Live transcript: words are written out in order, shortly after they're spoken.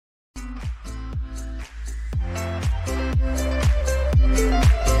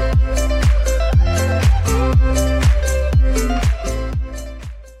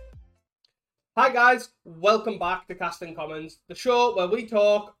guys, welcome back to Casting Commons, the show where we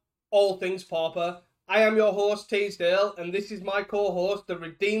talk all things pauper. I am your host, Teasdale, and this is my co-host, the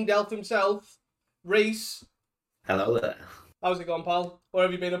redeemed elf himself, Reese. Hello there. How's it going, pal? What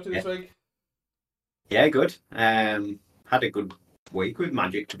have you been up to this week? Yeah, good. Had a good week with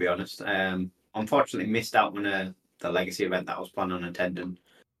Magic, to be honest. Unfortunately missed out on the Legacy event that I was planning on attending,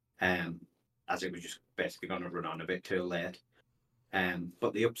 as it was just basically going to run on a bit too late.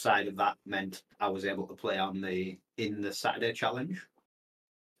 But the upside of that meant I was able to play in the Saturday challenge,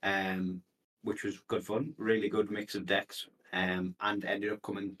 which was good fun. Really good mix of decks, and ended up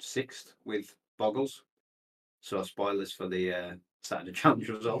coming sixth with Boggles. So spoilers for the Saturday challenge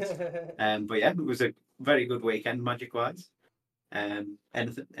results. But yeah, it was a very good weekend Magic wise.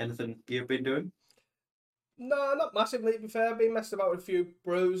 Anything you've been doing? No, not massively, to be fair. I've been messing about with a few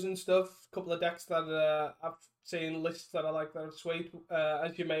brews and stuff. A couple of decks that I've seen lists that I like that are sweet.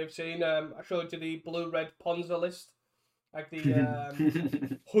 As you may have seen, I showed you the blue-red Ponza list. Like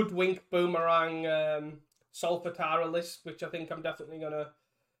the Hoodwink Boomerang Solfatara list, which I think I'm definitely going to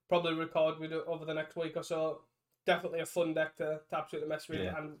probably record with over the next week or so. Definitely a fun deck to absolutely mess with,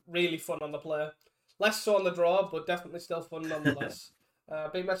 and really fun on the play. Less so on the draw, but definitely still fun nonetheless.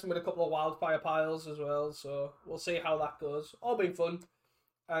 Been messing with a couple of wildfire piles as well, so we'll see how that goes. All been fun,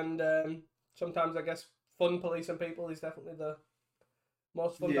 and sometimes I guess fun policing people is definitely the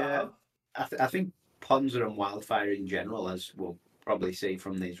most fun to have. I think Ponza and Wildfire in general, as we'll probably see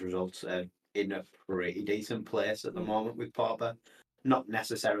from these results, are in a pretty decent place at the moment with pauper. Not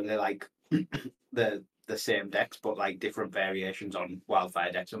necessarily like the same decks, but like different variations on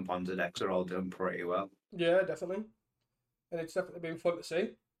Wildfire decks and Ponza decks are all doing pretty well. Yeah, definitely. And it's definitely been fun to see.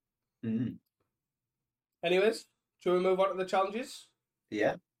 Mm. Anyways, shall we move on to the challenges?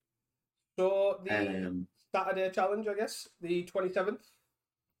 Yeah. So the Saturday challenge, I guess, the 27th.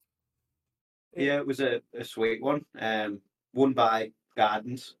 Yeah, it was a sweet one. Won by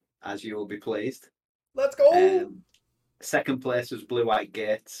Gardens, as you will be pleased. Let's go! Second place was Blue White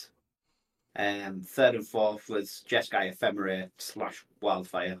Gates. Third and fourth was Jeskai Ephemerate /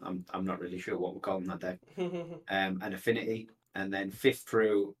 Wildfire. I'm not really sure what we're calling that deck. And Affinity. And then fifth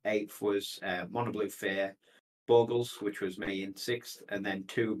through eighth was Mono Blue Fair, Bogles, which was me in sixth, and then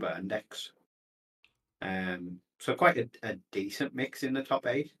two burn decks. So quite a decent mix in the top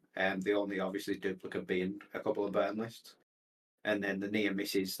eight. The only obviously duplicate being a couple of burn lists. And then the near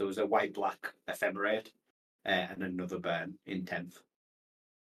misses, there was a white black Ephemerate and another burn in 10th.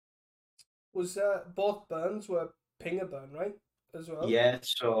 Was both burns were Pinger burn, right? As well? Yeah,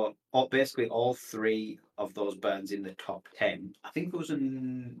 so basically all three of those burns in the top 10. I think there was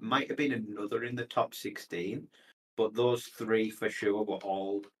might have been another in the top 16, but those three for sure were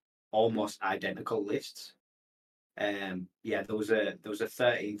all almost identical lists. Yeah, there was a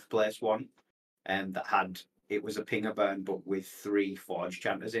 13th place one, that it was a Pinger burn but with 3 Forge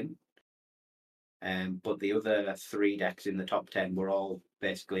Chanters in. But the other 3 decks in the top 10 were all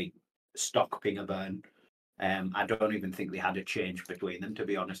basically stock Pinger burn. I don't even think they had a change between them, to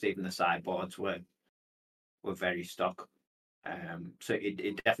be honest. Even the sideboards were very stock. So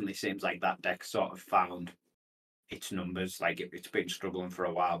it definitely seems like that deck sort of found its numbers. Like it's been struggling for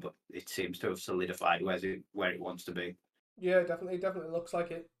a while, but it seems to have solidified where it wants to be. Yeah, definitely looks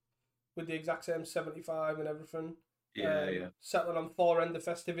like it. With the exact same 75 and everything. Yeah. Settling on 4 End of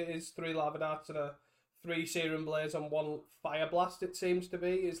Festivities, 3 Lava Darts, and a 3 Searing Blaze and 1 Fire Blast, it seems to be,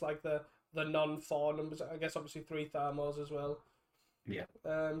 is like the non-4 numbers. I guess obviously 3 Thermos as well. Yeah.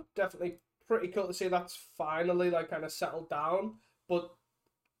 Definitely pretty cool to see that's finally like kind of settled down, but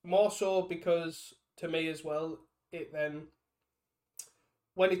more so because to me as well, it then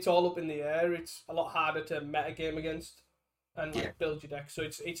when it's all up in the air, it's a lot harder to metagame against and build your deck. So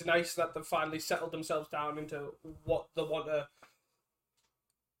it's nice that they've finally settled themselves down into what they want to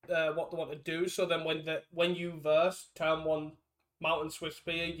do. So then when you verse turn 1 Mountain Swift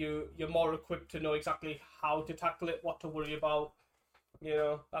Spear, you're more equipped to know exactly how to tackle it, what to worry about,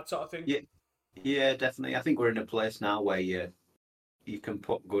 that sort of thing. Yeah, definitely. I think we're in a place now where you can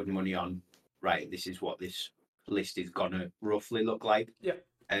put good money on. Right, this is what this list is gonna roughly look like. Yeah.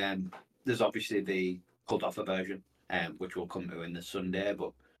 There's obviously the cult offer version, which we'll come to in the Sunday,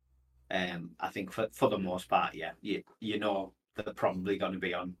 but I think for the most part, yeah, you know they're probably going to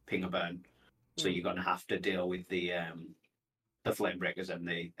be on Pinger burn, so you're going to have to deal with the flame breakers and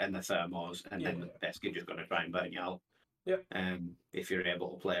the thermos, and then basically just going to try and burn you out. Yeah. If you're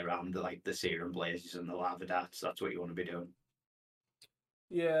able to play around the Searing Blazes and the Lava Darts, that's what you want to be doing.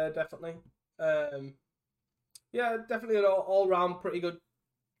 Yeah, definitely. Yeah, definitely an all-round pretty good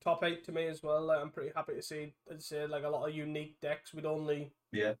top 8 to me as well. I'm pretty happy to see, as I say, like a lot of unique decks with only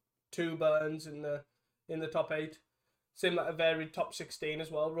 2 burns in the top 8. Seemed like a varied top 16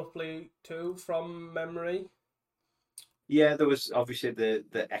 as well, roughly 2 from memory. Yeah, there was obviously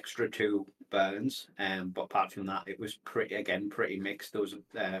the extra 2 burns, but apart from that, it was pretty mixed. There was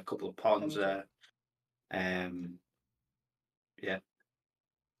a couple of Ponza, yeah,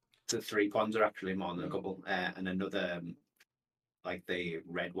 the 3 Ponza actually more than a couple, and another like the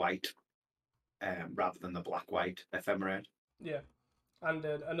red white, rather than the black white ephemerate. Yeah, and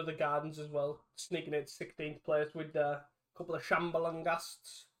another Gardens as well, sneaking in 16th place with a couple of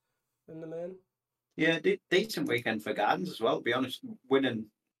Shambalangasts in the main. Yeah, decent weekend for Gardens as well. To be honest, winning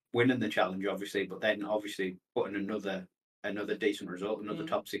the challenge obviously, but then obviously putting another decent result, another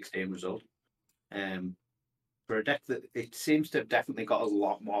top 16 result. For a deck that it seems to have definitely got a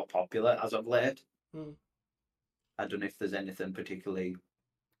lot more popular as of late. I don't know if there's anything particularly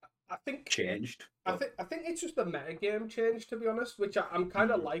changed. I think it's just the metagame change, to be honest, which I'm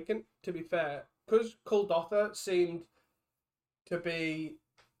kind of liking, to be fair, because Kuldotha seemed to be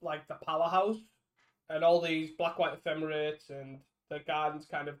like the powerhouse, and all these black white ephemerates and the Gardens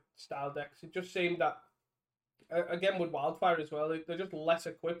kind of style decks. It just seemed that, again with Wildfire as well, they're just less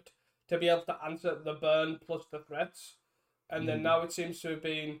equipped to be able to answer the burn plus the threats, and then now it seems to have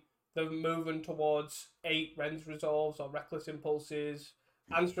been they're moving towards 8 Rends Resolves or Reckless Impulses,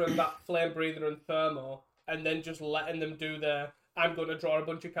 answering that Flame Breather and Thermo, and then just letting them do their I'm going to draw a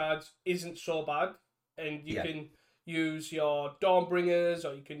bunch of cards isn't so bad, and you can use your Dawnbringers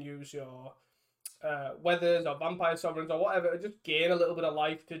or you can use your Weathers or Vampire Sovereigns or whatever to just gain a little bit of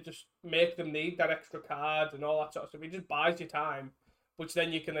life to just make them need that extra card and all that sort of stuff. It just buys you time, which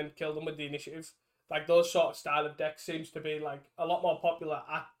then you can then kill them with the initiative. Like those sort of style of decks seems to be like a lot more popular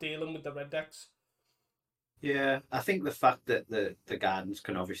at dealing with the red decks. Yeah, I think the fact that the Gardens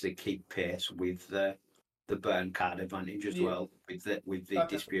can obviously keep pace with the burn card advantage as well, with the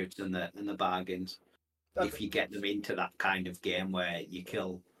disputes and the bargains. If you get them into that kind of game where you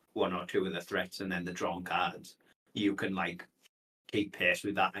kill 1 or 2 of the threats and then the drawn cards, you can like keep pace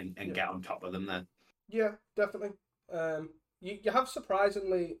with that and get on top of them then. Yeah, definitely. You have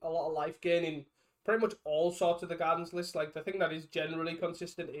surprisingly a lot of life gain in pretty much all sorts of the Gardens list. Like the thing that is generally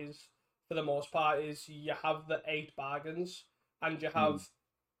consistent is, for the most part, is you have the 8 bargains and you have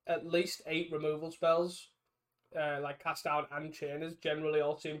at least 8 removal spells, like Cast Down and Chainers. Generally,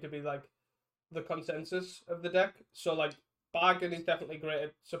 all seem to be like the consensus of the deck. So like bargain is definitely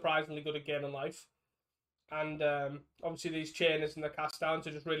great, surprisingly good at gaining life. And obviously these Chainers and the Cast Downs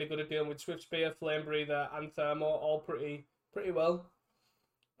are just really good at dealing with Swift Spear, Flame Breather, and Thermo, all pretty well.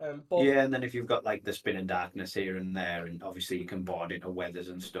 Yeah, and then if you've got like the Spin and Darkness here and there, and obviously you can board into Weathers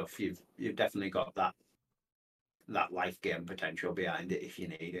and stuff, you've definitely got that life game potential behind it if you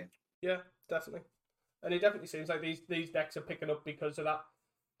need it. Yeah, definitely. And it definitely seems like these decks are picking up because of that.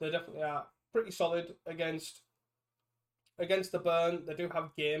 They definitely are pretty solid against the burn. They do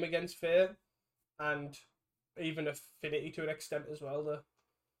have game against fear, and even affinity to an extent as well.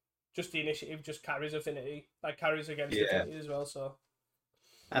 The initiative just carries affinity, like carries against affinity as well. So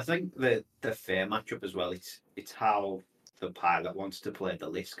I think the fair matchup as well. It's how the pilot wants to play the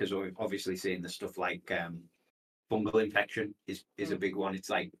list, because we've obviously seen the stuff like fungal infection is a big one. It's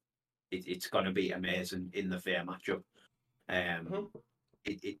like it's going to be amazing in the fair matchup.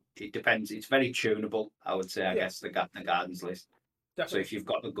 It depends. It's very tunable, I would say. I guess the Gardens list. Definitely. So if you've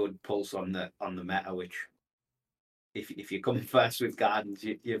got a good pulse on the meta, which if you come first with Gardens,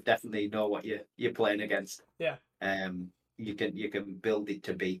 you definitely know what you're playing against. Yeah. You can build it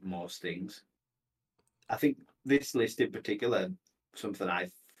to beat most things. I think this list in particular, something I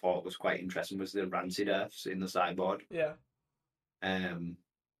thought was quite interesting was the Rancid Earths in the sideboard. Yeah.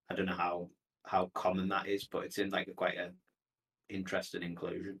 I don't know how common that is, but it seems like quite a interesting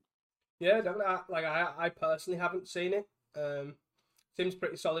inclusion. Yeah, definitely. Like I personally haven't seen it. Seems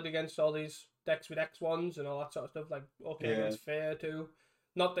pretty solid against all these decks with X1s and all that sort of stuff. Like against Fair too.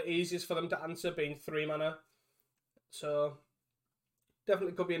 Not the easiest for them to answer, being 3 mana. So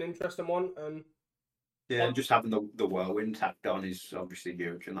definitely could be an interesting one. And and just having the Whirlwind tacked on is obviously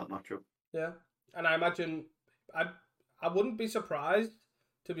huge in that matchup. Yeah, and I imagine I wouldn't be surprised,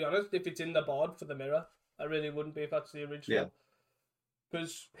 to be honest, if it's in the board for the mirror. I really wouldn't be if that's the original.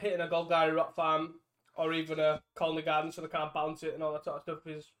 Because hitting a Golgari Rock Farm or even a Colony Garden so they can't bounce it and all that sort of stuff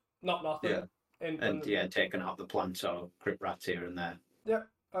is not nothing. Yeah. Taking out the plants or Crypt Rats here and there. Yeah,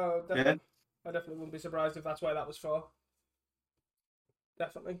 definitely. I definitely wouldn't be surprised if that's why that was for.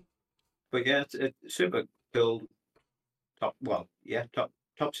 Definitely. But yeah, it's a super cool top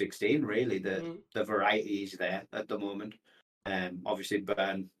 16 really. The variety is there at the moment. Obviously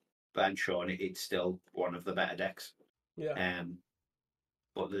Burn shown it's still one of the better decks. Yeah.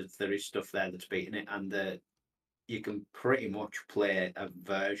 but there is stuff there that's beating it, and you can pretty much play a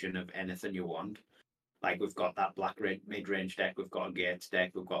version of anything you want. Like we've got that black mid-range deck, we've got a Gates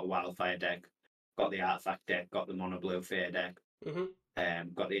deck, we've got a Wildfire deck, got the Artifact deck, got the Mono Blue Fair deck,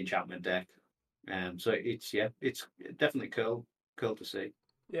 got the Enchantment deck. So it's definitely cool to see.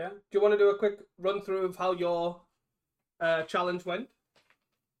 Yeah. Do you want to do a quick run through of how your challenge went?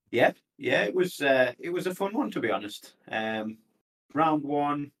 Yeah, it was a fun one, to be honest. Round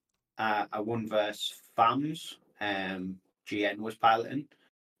one, I won versus Fams. GN was piloting.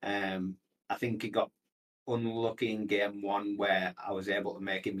 I think he got unlucky in game one where I was able to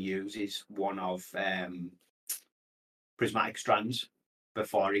make him use his one of Prismatic Strands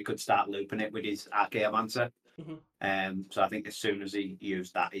before he could start looping it with his Archaeomancer. So I think as soon as he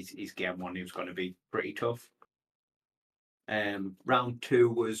used that, his game one, he was going to be pretty tough. Round two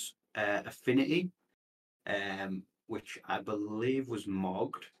was Affinity, which I believe was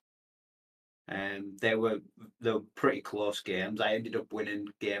mogged. They were pretty close games. I ended up winning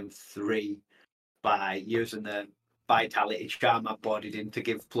game 3 by using the Vitality Charm I boarded in to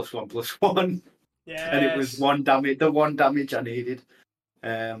give +1/+1. Yeah. And it was the one damage I needed.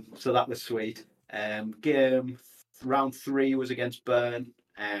 So that was sweet. Round 3 was against Burn.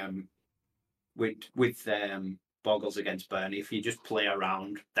 With Boggles against Burn. If you just play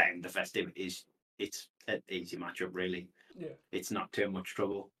around, then the festivities, it's an easy matchup, really. Yeah. It's not too much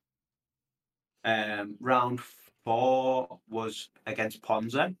trouble. Round 4 was against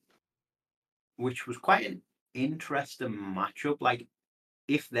Ponza, which was quite an interesting matchup. Like,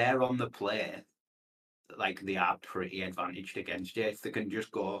 if they're on the play, like, they are pretty advantaged against you. If they can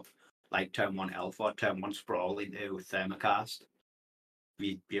just go, like, turn 1 Elf or turn 1 Sprawl into Thermocast,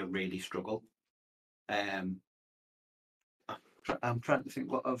 you really struggle. I'm trying to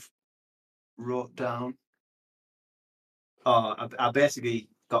think what I've wrote down. Oh, I basically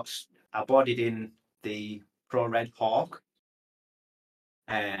I boarded in the Pro Red Hawk,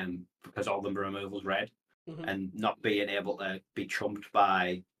 because all the removals red, and not being able to be chumped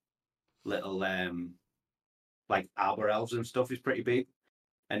by little like Arbor Elves and stuff is pretty big,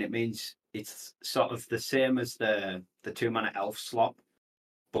 and it means it's sort of the same as the 2-mana Elf slot,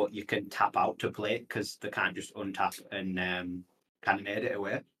 but you can tap out to play it because they can't just untap and cannonade it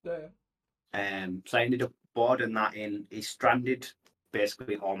away. Yeah. So I ended up boarding that in. He stranded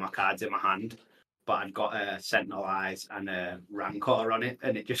basically all my cards in my hand, but I'd got a Sentinel Eyes and a Rancor on it,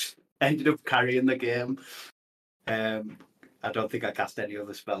 and it just ended up carrying the game. I don't think I cast any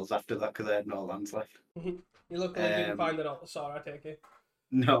other spells after that because I had no lands left. You luckily didn't find an Altasaur, I take it.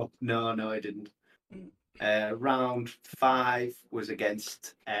 No, I didn't. Round 5 was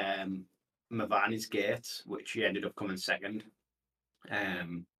against Mavani's Gates, which he ended up coming second.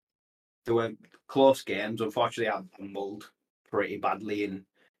 There were close games. Unfortunately, I mulled pretty badly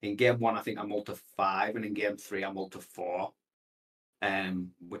in game 1. I think I mulled to 5, and in game 3 I mulled to 4,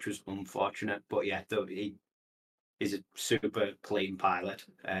 which was unfortunate. But yeah, he is a super clean pilot.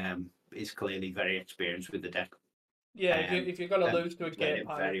 He's clearly very experienced with the deck. Yeah, if you're going to lose to a gate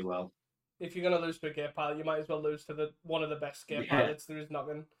pilot, very well. If you're going to lose to a gate pilot, you might as well lose to one of the best gate pilots there is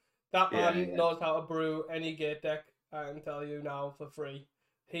nothing. That man knows how to brew any gate deck, I can tell you now for free.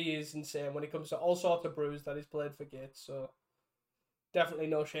 He is insane when it comes to all sorts of brews that he's played for gates, so definitely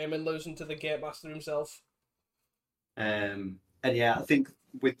no shame in losing to the gate master himself. And yeah, I think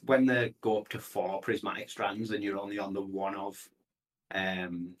when they go up to 4 Prismatic Strands and you're only on the 1 of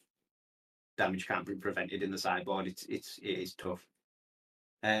damage can't be prevented in the sideboard, it is tough.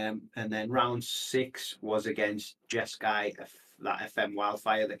 And then round 6 was against Jeskai, that FM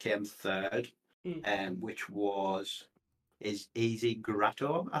Wildfire that came third, which was Easy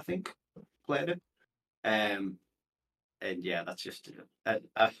Grotto, I think, played it. And yeah, that's just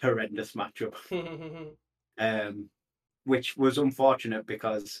a horrendous matchup. Which was unfortunate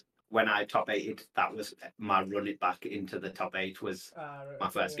because when I top 8'd, that was my run it back into the top 8 was my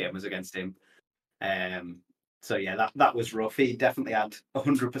first game was against him. So yeah, that was rough. He definitely had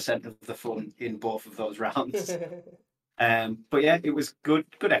 100% of the fun in both of those rounds. But yeah, it was good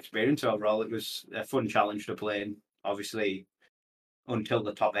experience overall. It was a fun challenge to play in. Obviously, until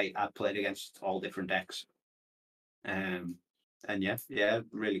the top 8, I played against all different decks. And yeah,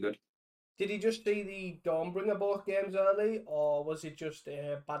 really good. Did he just see the Dawnbringer both games early, or was it just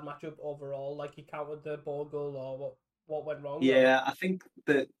a bad matchup overall? Like he countered the Bogle, or what went wrong? Yeah, I think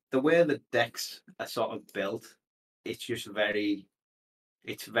the way the decks are sort of built, it's just very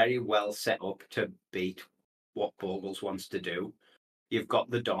well set up to beat what Bogles wants to do. You've got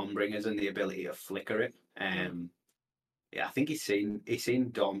the Dawnbringers and the ability to flicker it. Yeah, I think he's seen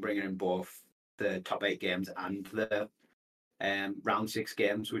Dawnbringer in both the top 8 games and the round 6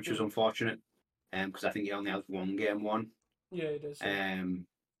 games, which was unfortunate. Because I think he only has one game won. Yeah, it is. Yeah.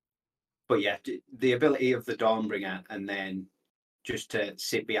 But yeah, the ability of the Dawnbringer and then just to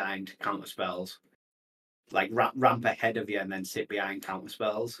sit behind counter spells, like ramp ahead of you and then sit behind counter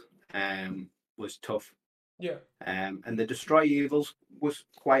spells, was tough. Yeah. And the Destroy Evils was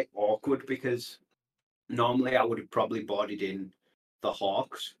quite awkward because normally I would have probably boarded in the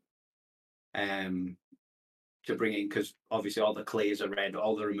Hawks to bring in, because obviously all the clears are red,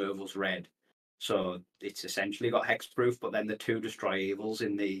 all the removals red. So it's essentially got hexproof, but then the 2 Destroy Evils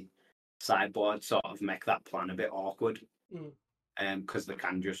in the sideboard sort of make that plan a bit awkward. Because they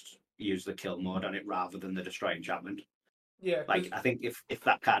can just use the kill mode on it rather than the destroy enchantment. Yeah. Like, I think if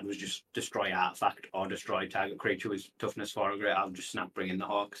that card was just destroy artifact or destroy target creature with toughness 4 or greater, I'll just snap bring in the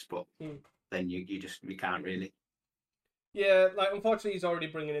Hawks, but then you can't really. Yeah, like unfortunately he's already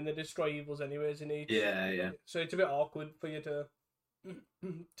bringing in the Destroy Evils anyways in each. Yeah. So it's a bit awkward for you to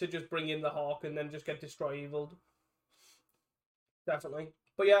just bring in the Hawk and then just get Destroy Eviled. Definitely.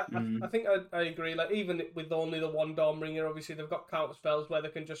 But yeah, I think I agree. Like, even with only the one Dawnbringer, obviously they've got counter spells where they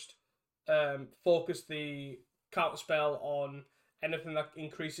can just focus the counter spell on anything that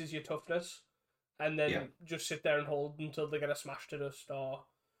increases your toughness, and then just sit there and hold until they get a smash to dust or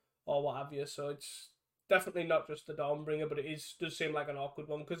what have you. So it's definitely not just the Dawnbringer, but does seem like an awkward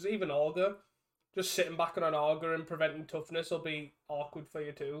one, because even Augur, just sitting back on an Augur and preventing toughness will be awkward for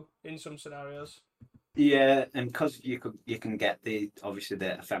you too in some scenarios. Yeah, and because you can get obviously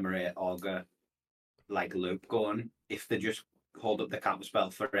the Ephemerate Augur like loop going if they just hold up the counter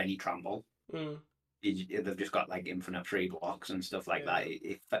spell for any trample. They've just got like infinite free blocks and stuff like that.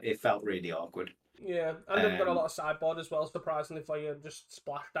 It felt really awkward. Yeah, and they've got a lot of sideboard as well, surprisingly, for you, just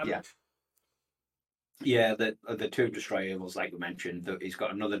splash damage. Yeah, the 2 Destroy Evils, like we mentioned, he's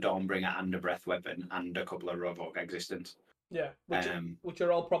got another Dawnbringer and a Breath Weapon and a couple of Rovoke Existence. Yeah, which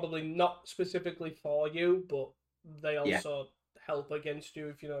are all probably not specifically for you, but they also help against you,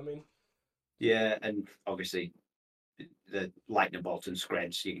 if you know what I mean. Yeah, and obviously the Lightning Bolt and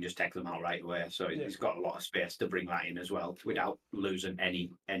Screds, you can just take them out right away. So he's got a lot of space to bring that in as well without losing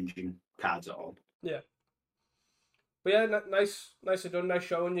any engine cards at all. Yeah. But yeah, nicely done, nice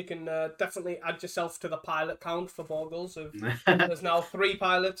showing. You can definitely add yourself to the pilot count for Borgles. There's now 3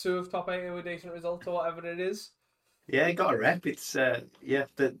 pilots who have top 8 with decent results or whatever it is. Yeah, he got a rep. It's the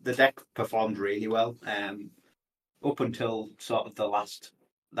deck performed really well. Up until sort of the last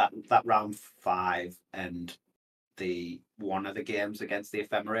that round 5 and the one of the games against the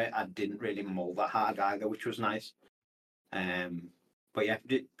Ephemerate, I didn't really mull that hard either, which was nice. But yeah,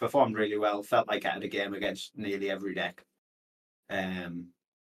 it performed really well. Felt like I had a game against nearly every deck.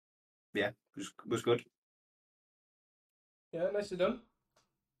 Yeah, was good. Yeah, nicely done.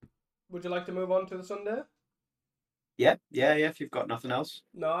 Would you like to move on to the Sunday? Yeah. If you've got nothing else.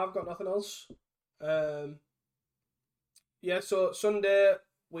 No, I've got nothing else. Yeah, so Sunday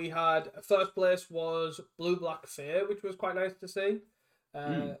we had first place was Blue Black Fair, which was quite nice to see.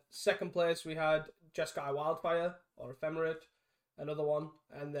 Second place we had Jeskai Wildfire or Ephemerate, another one,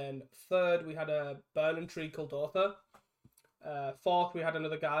 and then third we had a Burning Tree Kuldotha. Fourth we had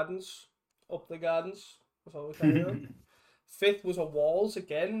another Gardens, Up the Gardens. That's all we're saying now. Fifth was a Walls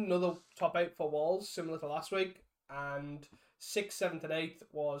again, another top 8 for Walls, similar to last week. And 6th, 7th, and 8th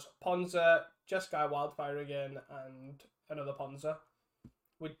was Ponza, Jeskai Wildfire again, and another Ponza,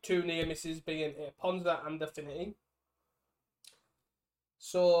 with 2 near misses being a Ponza and Affinity.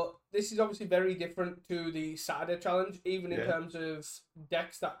 So this is obviously very different to the Saturday challenge, even in terms of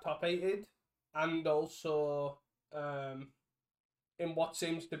decks that top 8'd, and also in what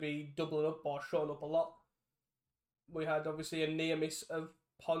seems to be doubling up or showing up a lot. We had obviously a near miss of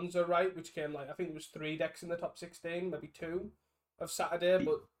Ponza, right, which came I think it was 3 decks in the top 16, maybe 2 of Saturday,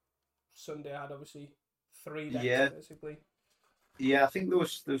 but Sunday had obviously 3 decks basically. Yeah, I think there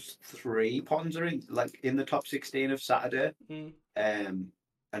was 3 Ponza in the top 16 of Saturday, and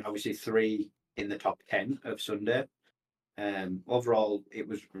obviously 3 in the top 10 of Sunday. Overall, it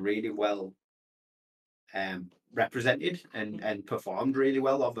was really well represented and performed really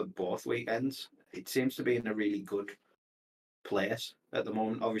well over both weekends. It seems to be in a really good place at the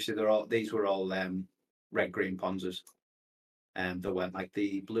moment. Obviously, these were all red green Ponzas. They weren't like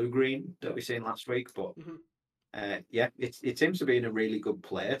the blue green that we seen last week, but it seems to be in a really good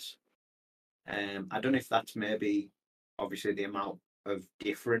place. I don't know if that's maybe obviously the amount of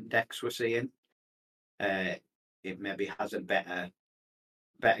different decks we're seeing. It maybe has a better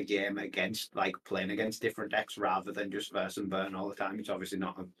game against playing against different decks rather than just verse and burn all the time. It's obviously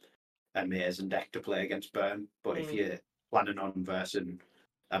not an amazing deck to play against burn, but if you're planning on versing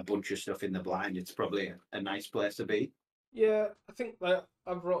a bunch of stuff in the blind, it's probably a nice place to be. Yeah, I think like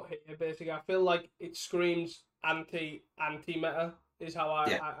I've wrote here basically. I feel like it screams anti meta is how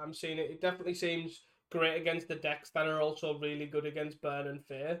Yeah, I'm seeing it. It definitely seems great against the decks that are also really good against Burn and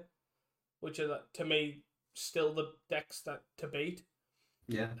Fear, which are to me still the decks that to beat.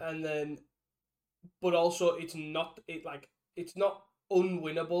 yeah. And then, but also it's not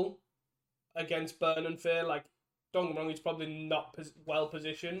unwinnable against Burn and Fear. Like, don't get me wrong, it's probably not well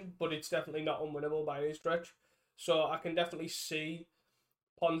positioned, but it's definitely not unwinnable by any stretch. So I can definitely see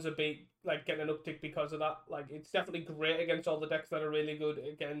Ponza beat like getting an uptick because of that. Like it's definitely great against all the decks that are really good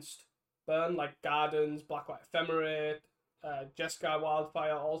against Burn, like Gardens, Black White Ephemerate, Jeskai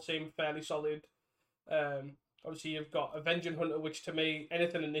Wildfire, all seem fairly solid. Obviously you've got Avenging Hunter, which to me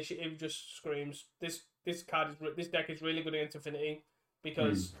anything initiative just screams this deck is really good against Affinity Mm.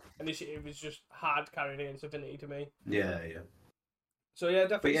 because initiative is just hard carrying against Affinity to me. Yeah, yeah. So yeah,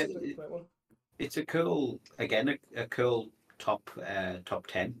 But definitely yeah, seems like a great one. it's a cool again a cool top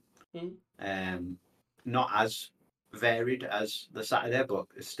 10. Mm. Um, not as varied as the Saturday, but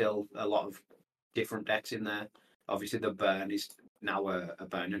it's still a lot of different decks in there. Obviously, the burn is now a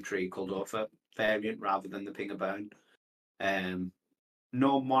burn and tree called Orpha variant rather than the Ping of Burn. Um,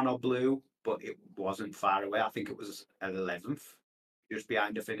 no mono blue, but it wasn't far away. I think it was 11th, just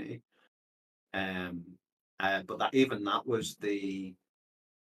behind Affinity. Um, but that was the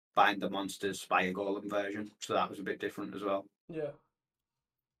Bind the Monsters Spire Golem version, so that was a bit different as well. Yeah.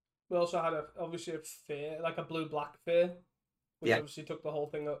 We also had obviously a fear, like a blue black fear, which Yeah, obviously took the whole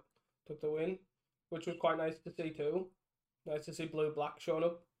thing up, took the win, which was quite nice to see too. Nice to see blue black showing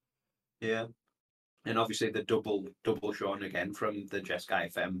up. yeah, and obviously the double shown again from the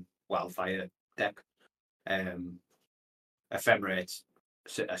Jeskai FM Wildfire deck. Um, Ephemerate's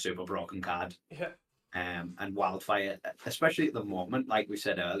a super broken card, Yeah. and Wildfire, especially at the moment, like we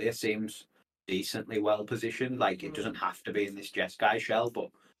said earlier, seems decently well positioned. Like it Mm. doesn't have to be in this Jeskai shell, but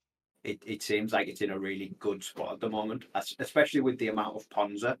it seems like it's in a really good spot at the moment, especially with the amount of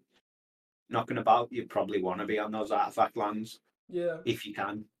Ponza knocking about. You probably want to be on those artifact lands Yeah. if you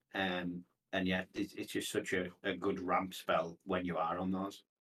can. Um, and yeah, it's just such a good ramp spell when you are on those.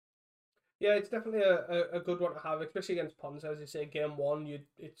 Yeah, it's definitely a good one to have, especially against Pons. As you say, game one,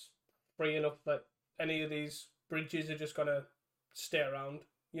 it's free enough that any of these bridges are just gonna stay around.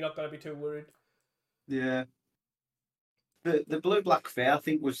 You're not gonna be too worried. Yeah. The blue black fair I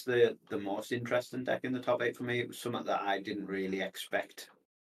think was the most interesting deck in the top eight for me. It was something that I didn't really expect.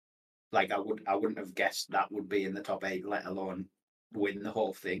 Like I wouldn't have guessed that would be in the top eight, let alone win the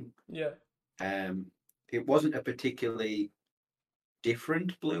whole thing. Yeah. Um, it wasn't a particularly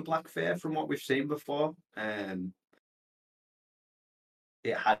different blue black fair from what we've seen before.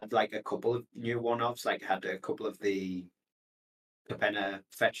 It had like a couple of new one offs, like it had a couple of the Capenna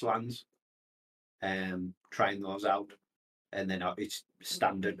fetch lands, trying those out. And then it's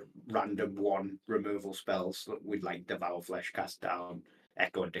standard random one removal spells with like Devour Flesh, Cast Down,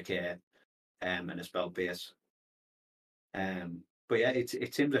 Echo and Decay, and a Spell Pierce. But yeah,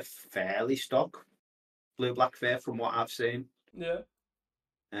 it seems a fairly stock blue black fair from what I've seen. Yeah.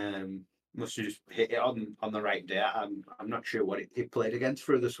 Must have just hit it on the right day. I'm not sure what it played against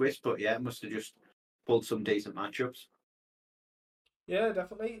through the Swiss, but yeah, it must have just pulled some decent matchups. Yeah,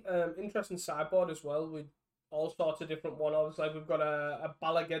 definitely. Interesting sideboard as well with all sorts of different one-offs. Like we've got a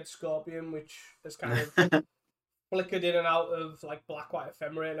Balaged Scorpion, which has kind of flickered in and out of like black white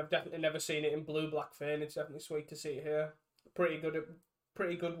ephemerate, and I've definitely never seen it in blue black fern. It's definitely sweet to see it here. Pretty good,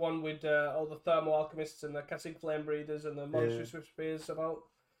 pretty good one with all the thermal alchemists and the casting flame breeders and the Yeah. monstrous with spears about.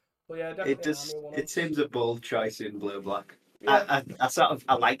 But yeah, It definitely an army does. of It one-offs. seems a bold choice in blue black. Yeah. I sort of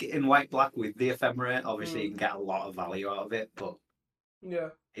I like it in white black with the ephemerate. Obviously, you Mm, can get a lot of value out of it, but yeah.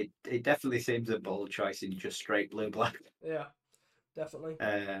 it definitely seems a bold choice in just straight blue black. Yeah. Definitely.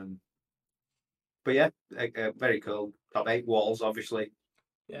 Um, but yeah, very cool. Top eight walls, obviously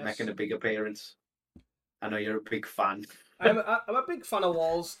making Yes. a big appearance. I know you're a big fan. I'm a big fan of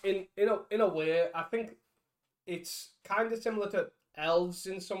walls in a way. I think it's kind of similar to elves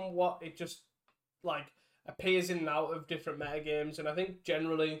in somewhat. It just like appears in and out of different metagames, and I think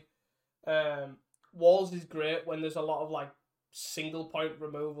generally, walls is great when there's a lot of like single point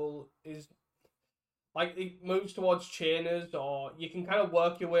removal. Is like it moves towards chainers, or you can kind of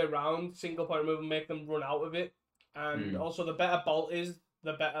work your way around single point removal, make them run out of it, and Mm, also the better bolt is,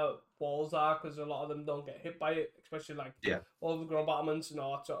 the better walls are because a lot of them don't get hit by it, especially like yeah, overgrown battlements and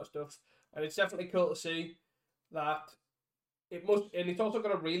all that sort of stuff. And it's definitely cool to see that it must, and it's also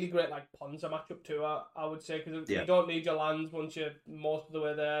got a really great like Ponza matchup too. I would say because you yeah, don't need your lands once you're most of the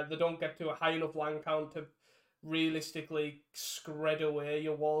way there. They don't get to a high enough land count to realistically scred away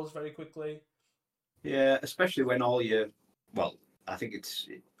your walls very quickly. yeah. Especially when all well, I think it's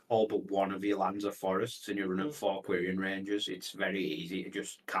all but one of your lands are forests, and you're running 4 Quirion Rangers. It's very easy to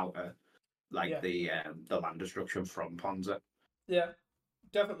just counter like Yeah. the land destruction from Ponza. Yeah,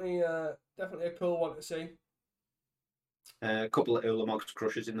 definitely a cool one to see. A couple of Ulamog's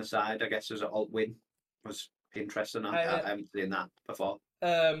Crushers in the side, I guess, as an alt win was interesting. I haven't seen that before.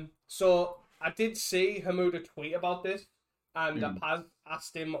 So I did see Hamuda tweet about this, and Paz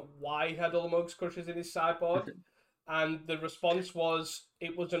asked him why he had Ulamog's Crushers in his sideboard, and the response was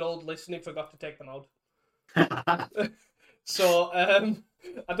it was an old list and he forgot to take them out. So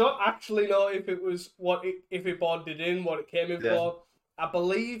I don't actually know if it was if he bonded in what it came in for. I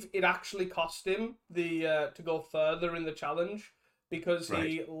believe it actually cost him the to go further in the challenge because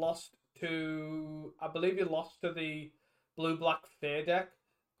he lost to the blue black fair deck,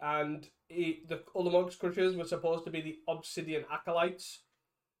 and the Ulamog's Crushers were supposed to be the Obsidian Acolytes.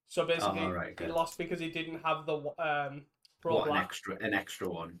 So basically, he lost because he didn't have the pro black. An extra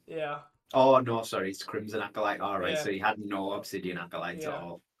one. Yeah. Oh no, sorry, it's Crimson Acolyte. All right, so he had no Obsidian Acolytes at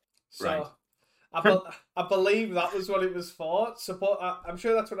all. So, I believe that was what it was for. I'm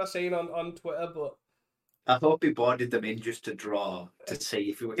sure that's what I've seen on Twitter, but I hope he boarded them in just to draw to see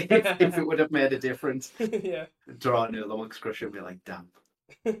if it would have made a difference. Yeah. Draw an Ulamog's Crusher and be like, damn.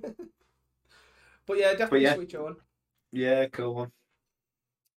 But yeah, definitely switch on. Yeah, cool one.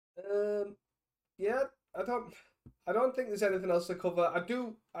 Yeah, I don't think there's anything else to cover. I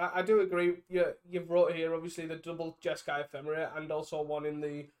do agree. You've wrote here obviously the double Jeskai Ephemera and also one in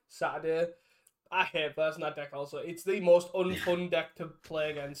the Saturday. I hate versing that deck also. It's the most unfun deck to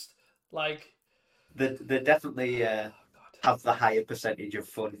play against. Like they definitely have the higher percentage of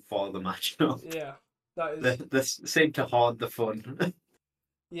fun for the matchup. Yeah, that is. They seem to hoard the fun.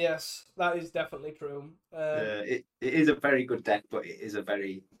 Yes, that is definitely true. It is a very good deck, but it is a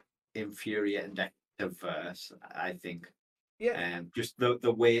very infuriating deck to verse, I think. Yeah. Just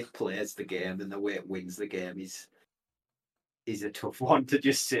the way it plays the game and the way it wins the game is a tough one to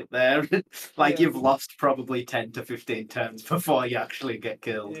just sit there. You've lost probably 10 to 15 turns before you actually get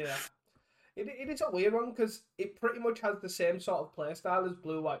killed. Yeah. It is a weird one because it pretty much has the same sort of playstyle as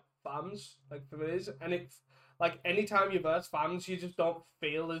blue-white fams, like there is, and it's like anytime you verse fams, you just don't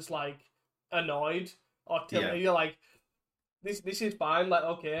feel as like annoyed or tilted. You're like, this is fine. Like,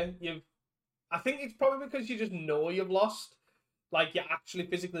 okay, I think it's probably because you just know you've lost. Like, you actually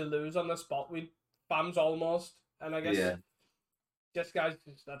physically lose on the spot with fams almost, and I guess just guys,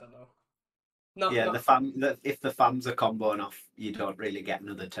 I don't know. If the fams are comboing off, you don't really get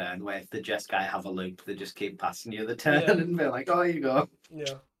another turn. Where if the Jeskai have a loop, they just keep passing you the turn and be like, "Oh, you go."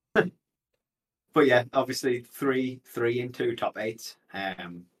 Yeah. But yeah, obviously 3 and 2 top 8.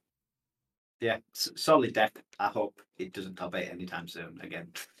 Solid deck. I hope it doesn't top 8 anytime soon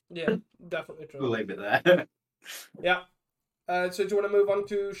again. Yeah, definitely true. We'll leave it there. Yeah. So do you want to move on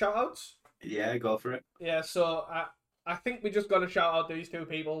to shout-outs? Yeah, go for it. Yeah, so I think we just got to shout out these two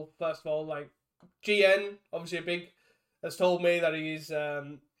people. First of all, like GN, obviously has told me that he's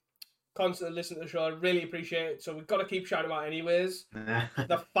constantly listening to the show. I really appreciate it. So we've got to keep shouting him out anyways.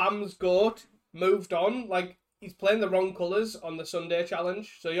 The Fams Goat moved on. Like, he's playing the wrong colours on the Sunday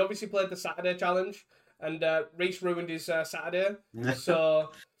challenge. So he obviously played the Saturday challenge, and Reese ruined his Saturday.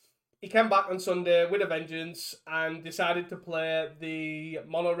 So he came back on Sunday with a vengeance and decided to play the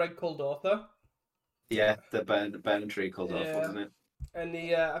mono red Kuldotha. Yeah, the burn tree Kuldotha, wasn't it? And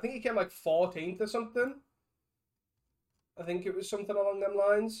I think he came like 14th or something. I think it was something along them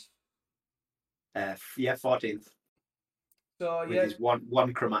lines. 14th. So with his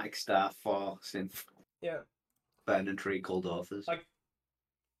one chromatic star for synth. Yeah. Burning tree Kuldothas. Like,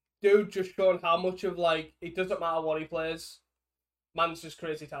 dude, just showing how much of it doesn't matter what he plays. Man's just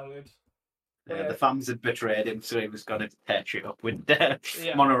crazy talented. The fans had betrayed him, so he was going to patch it up with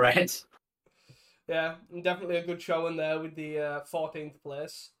mono red. Yeah, definitely a good show in there with the 14th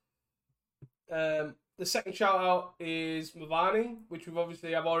place. The second shout out is Mavani, which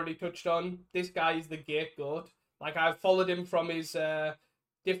I've already touched on. This guy is the gate goat. Like, I've followed him from his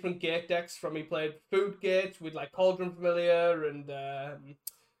different gate decks. He played Food Gate with Cauldron Familiar and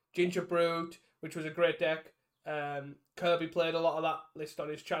Ginger Brute, which was a great deck. Kirby played a lot of that list on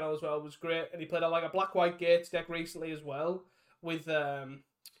his channel as well. It was great. And he played a black-white Gates deck recently as well with I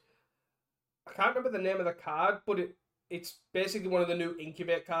can't remember the name of the card, but it's basically one of the new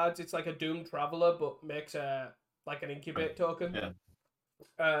Incubate cards. It's like a Doom Traveler, but makes an Incubate token. Yeah.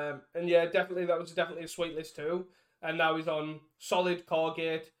 And yeah, definitely that was definitely a sweet list too. And now he's on solid core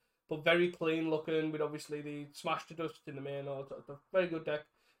gate, but very clean looking with obviously the Smash to Dust in the main. A very good deck.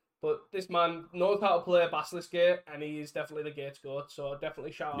 But this man knows how to play a Basilisk Gate, and he is definitely the Gates goat. So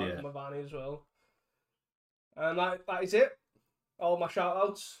definitely shout out to Mavani as well. And that is it. all my shout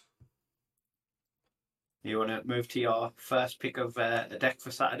outs. You want to move to your first pick of a deck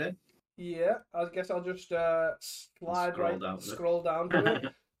for Saturday? Yeah, I guess I'll just scroll down to it.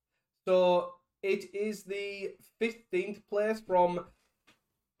 So it is the 15th place from,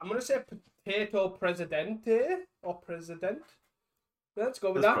 I'm going to say Potato Presidente or President. Let's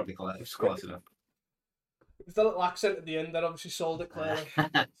go with That's that. probably close enough. It's the little accent at the end that obviously sold it clearly.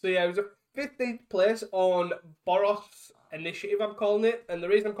 So yeah, it was a 15th place on Boros Initiative, I'm calling it. And the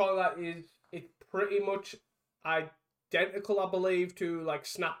reason I'm calling that is it's pretty much identical, I believe, to like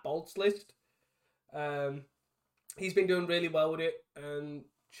Snap Bolt's list. He's been doing really well with it, and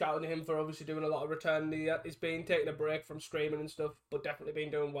shouting at him for obviously doing a lot of return. He's been taking a break from streaming and stuff, but definitely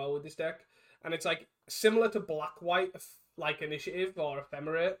been doing well with this deck. And it's like similar to Black White, like Initiative or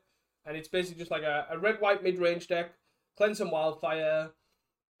Ephemerate. And it's basically just like a red-white mid-range deck, Cleanse and Wildfire,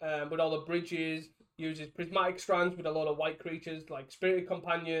 with all the bridges, uses Prismatic Strands with a lot of white creatures like Spirited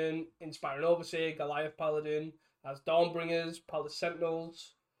Companion, Inspiring Overseer, Goliath Paladin, has Dawnbringers, Palace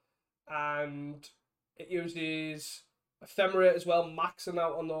Sentinels, and it uses Ephemerate as well, maxing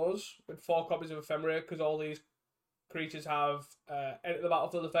out on those with 4 copies of Ephemerate because all these creatures have enter the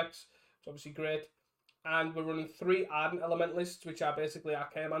battlefield effects, which is obviously great. And we're running 3 Ardent Elementalists, which are basically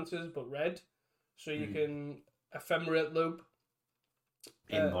Archaeomancers, but red. So you can Ephemerate loop.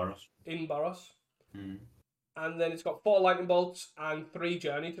 In Boros. And then it's got 4 Lightning Bolts and 3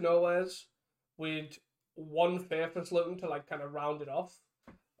 Journey to Nowheres, with 1 Faithless Looting to like kind of round it off.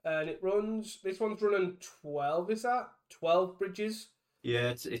 And this one's running 12, is that? 12 bridges?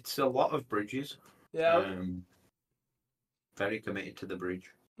 Yeah, it's a lot of bridges. Yeah. Very committed to the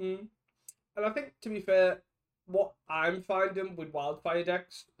bridge. And I think, to be fair, what I'm finding with Wildfire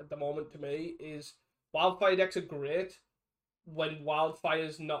decks at the moment to me is Wildfire decks are great when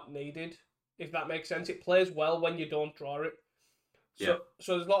Wildfire's not needed, if that makes sense. It plays well when you don't draw it. So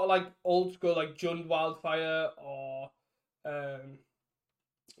there's a lot of like old school like Jund Wildfire or I'm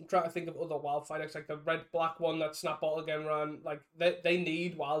trying to think of other Wildfire decks like the red-black one that Snapbot again ran. Like they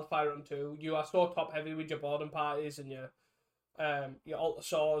need Wildfire on too. You are so top heavy with your boarding parties and your Altar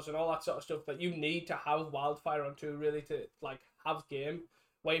Saws and all that sort of stuff that you need to have Wildfire on too, really, to like have game.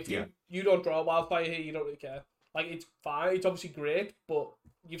 Where if you don't draw Wildfire here, you don't really care. Like it's fine, it's obviously great, but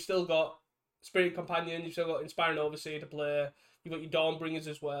you've still got Spirit Companion, you've still got Inspiring Overseer to play, you've got your Dawnbringers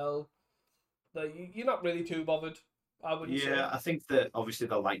as well. Like you're not really too bothered, I wouldn't say. I think that obviously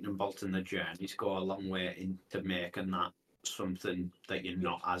the Lightning Bolt and the Journeys go a long way into making that something that you're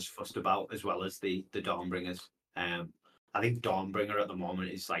not as fussed about, as well as the Dawnbringers. I think Dawnbringer at the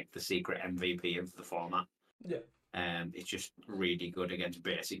moment is like the secret MVP of the format. Yeah. It's just really good against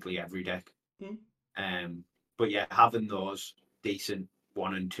basically every deck. But yeah, having those decent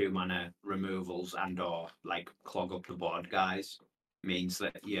 1 and 2 mana removals and or like clog up the board guys means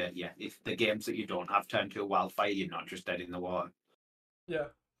that if the games that you don't have turn to a Wildfire, you're not just dead in the water. Yeah.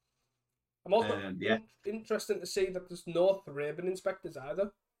 I'm also interested to see that there's no Thraben Inspectors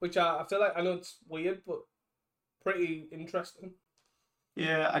either, which I feel like, I know it's weird, but pretty interesting.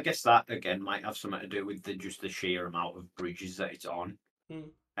 Yeah, I guess that again might have something to do with the sheer amount of bridges that it's on.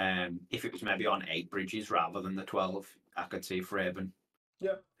 If it was maybe on 8 bridges rather than the 12, I could see Thraben.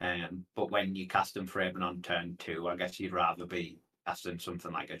 Yeah. But when you cast them Thraben on turn 2, I guess you'd rather be casting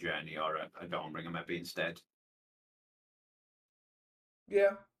something like a Journey or a Dawnbringer maybe instead.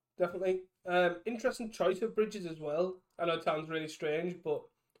 Yeah, definitely. Interesting choice of bridges as well. I know it sounds really strange, but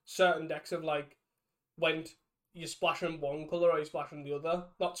certain decks have like went, you're splashing one colour or you're splashing the other.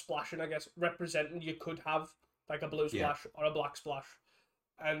 Not splashing, I guess, representing you could have like a blue splash or a black splash.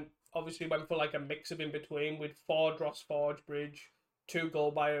 And obviously went for like a mix of in between with 4 Dross Forge bridge, 2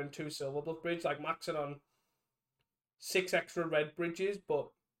 Goldbuyer and 2 Silverbluff bridge, like maxing on 6 extra red bridges, but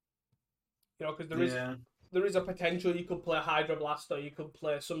you know, because there is a potential you could play Hydra Blast or you could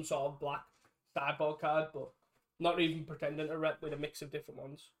play some sort of black sideboard card, but not even pretending to rep with a mix of different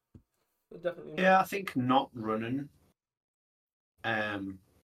ones. Definitely. I think not running either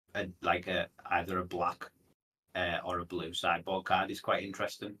a black or a blue sideboard card is quite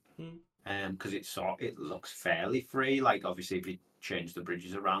interesting. Because it looks fairly free. Like obviously if you change the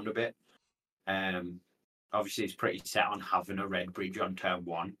bridges around a bit, obviously it's pretty set on having a red bridge on turn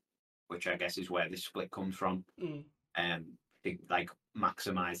 1, which I guess is where this split comes from. To like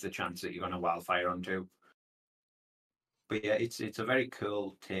maximize the chance that you're going to Wildfire onto. But yeah, it's a very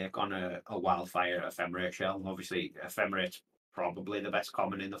cool take on a Wildfire Ephemerate shell. Obviously, Ephemerate's probably the best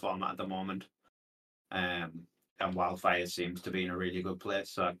common in the format at the moment. And Wildfire seems to be in a really good place.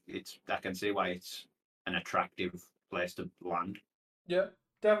 So I can see why it's an attractive place to land. Yeah,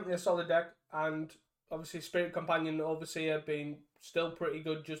 definitely a solid deck. And obviously Spirit Companion Overseer being still pretty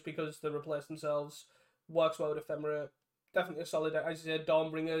good just because they replace themselves. Works well with Ephemera. Definitely a solid deck. As you said,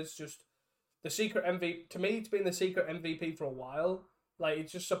 Dawnbringer's just the secret MVP. To me, it's been the secret MVP for a while. Like,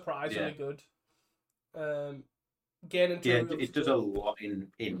 it's just surprisingly good. Gaining Yeah, two. it does a lot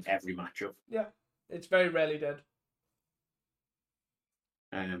in every matchup. Yeah, it's very rarely dead.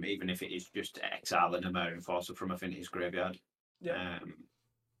 Even if it is just exiling a Mare Enforcer from Affinity's graveyard. Yeah.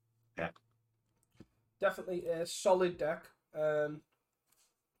 Yeah. Definitely a solid deck.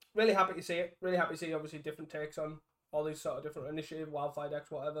 Really happy to see it. Really happy to see, obviously, different takes on all these sort of different initiative, wildfire decks,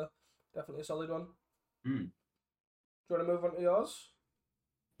 whatever. Definitely a solid one. Mm. Do you want to move on to yours?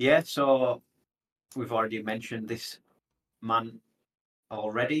 Yeah, so we've already mentioned this man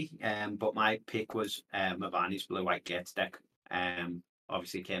already, but my pick was Mavani's Blue-White Gates deck.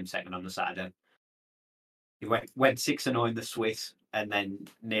 Obviously came second on the Saturday. He went 6-0 in the Swiss, and then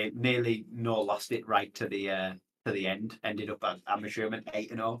nearly lost it right to the end. Ended up at Amershurman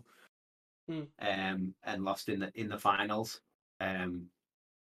 8-0, and lost in the finals.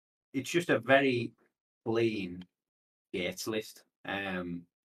 It's just a very clean Gates list.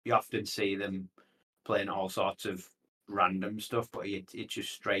 You often see them playing all sorts of random stuff, but it's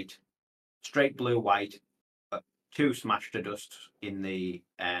just straight blue white. But 2 Smash to Dust in the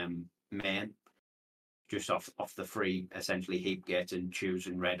main, just off the free essentially heap gate, and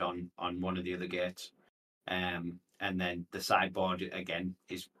choosing red on one of the other gates. And then the sideboard again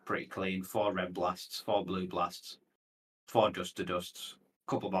is pretty clean. 4 red blasts, 4 blue blasts, 4 dust to dusts,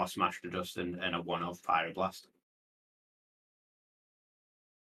 a couple more Smash to Dust, and a 1-off Pyroblast.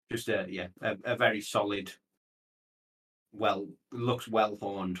 Just a very solid, looks well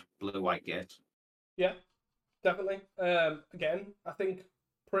honed blue-white gate. Yeah, definitely. Again, I think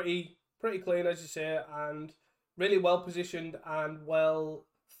pretty clean, as you say, and really well positioned and well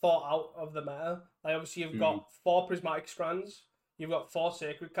thought out of the meta. Like, obviously, you've got 4 Prismatic Strands, you've got 4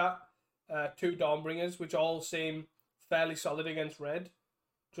 Sacred Cat, 2 Dawnbringers, which all seem fairly solid against red,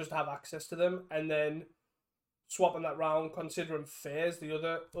 just to have access to them, and then swapping that round, considering Phase, the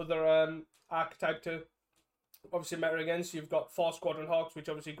other archetype to obviously meta against. You've got 4 Squadron Hawks, which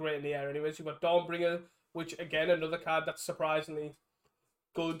obviously great in the air anyways. You've got Dawnbringer, which again another card that's surprisingly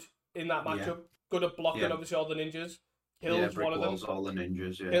good in that matchup. Yeah. Good at blocking obviously all the ninjas. Kills one of them. All the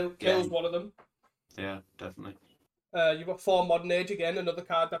ninjas, yeah. Kills one of them. Yeah, definitely. You've got 4 Modern Age again, another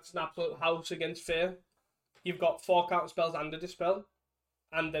card that's an absolute house against Fear. You've got 4 counter spells and a dispel,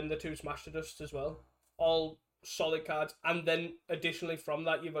 and then the 2 Smash to Dust as well. All solid cards, and then additionally from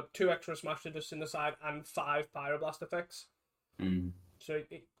that you've got 2 extra Smash to Dust in the side and 5 Pyroblast effects. So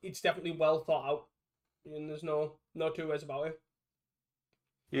it's definitely well thought out, and there's no 2 ways about it.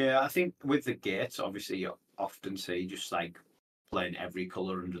 Yeah, I think with the gates, obviously you often see just like playing every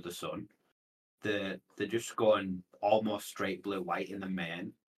colour under the sun. They're just going almost straight blue-white in the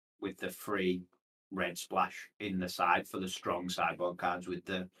main, with the free red splash in the side for the strong sideboard cards with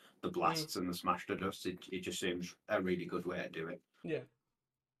the blasts and the Smash to Dust. It just seems a really good way to do it. Yeah.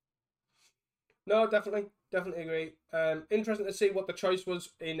 No, definitely agree. Interesting to see what the choice was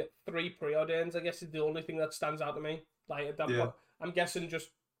in 3 Preordains. I guess is the only thing that stands out to me. Like at that point, I'm guessing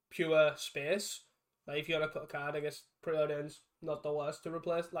just pure space. Like if you want to cut a card, I guess Preordains not the worst to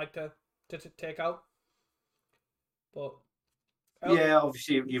replace, like to take out. But yeah,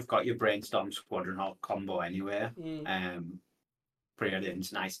 obviously you've got your Brainstorm Squadron Hawk combo anyway.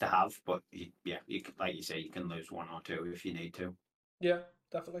 Preordain's nice to have, but you like you say, you can lose 1 or 2 if you need to. Yeah,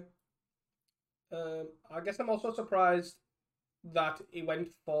 definitely. I guess I'm also surprised that he went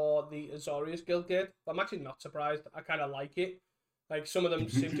for the Azorius Guildgate. I'm actually not surprised. I kind of like it. Like some of them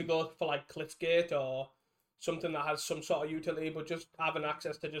seem to go for like Cliffgate or something that has some sort of utility, but just having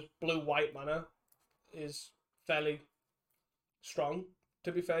access to just blue-white mana is fairly strong.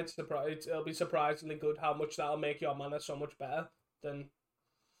 To be fair, it'll be surprisingly good how much that'll make your mana so much better than.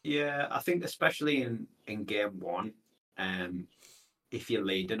 Yeah, I think especially in game 1, if you're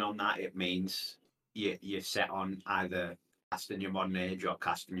leading on that, it means you're set on either casting your Modern Age or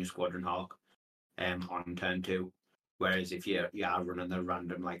casting your Squadron Hawk on turn 2. Whereas if you are running the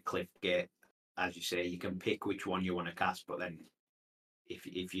random like Cliffgate, as you say, you can pick which one you want to cast, but then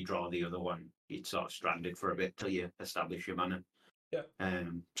if you draw the other one, it's sort of stranded for a bit till you establish your mana. Yeah.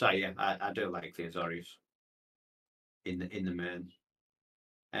 So yeah, I do like the Azorius in the main.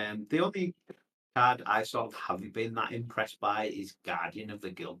 The only card I sort of haven't been that impressed by is Guardian of the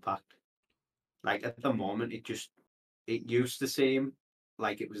Guild Pact. Like at the moment, it used to seem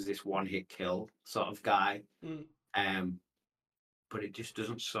like it was this 1-hit kill sort of guy. But it just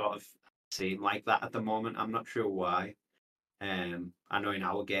doesn't sort of seem like that at the moment. I'm not sure why. I know in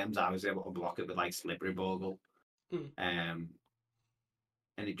our games I was able to block it with like Slippery Bogle.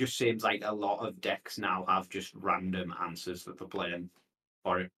 And it just seems like a lot of decks now have just random answers that they're playing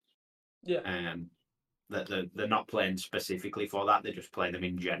for it. Yeah. That they're not playing specifically for that, they're just playing them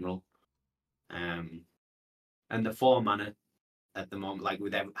in general. And the 4 mana at the moment, like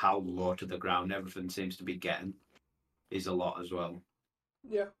with how low to the ground everything seems to be getting, is a lot as well.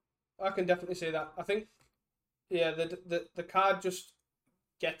 Yeah, I can definitely see that. I think, yeah, the card just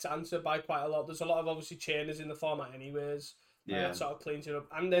gets answered by quite a lot. There's a lot of obviously chainers in the format anyways. And that sort of cleans it up.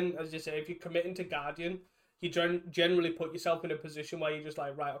 And then, as you say, if you're committing to Guardian, you generally put yourself in a position where you're just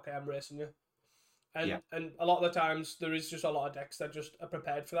like, right, okay, I'm racing you. And a lot of the times there is just a lot of decks that just are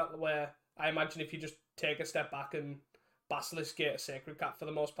prepared for that. Where I imagine if you just take a step back and Basilisk Gate a Sacred Cat for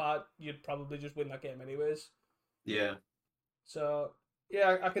the most part, you'd probably just win that game anyways. Yeah. So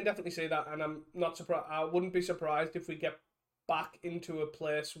yeah, I can definitely see that, and I'm not surprised. I wouldn't be surprised if we get back into a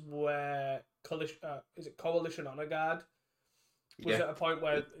place where is it Coalition Honor Guard was at a point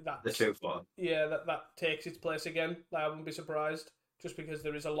where the 2/4. Yeah, that takes its place again. Like, I wouldn't be surprised, just because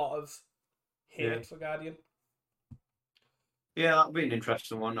there is a lot of hate for Guardian. Yeah, that'll be an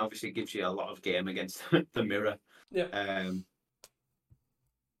interesting one. Obviously, it gives you a lot of game against the mirror. Yeah.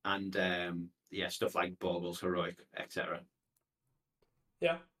 Stuff like Baubles, Heroic, etc.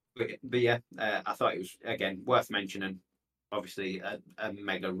 Yeah. But yeah, I thought it was, again, worth mentioning. Obviously, a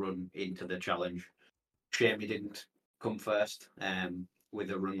mega run into the challenge. Shame he didn't come first with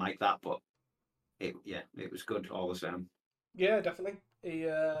a run like that, but it was good all the same. Yeah, definitely. He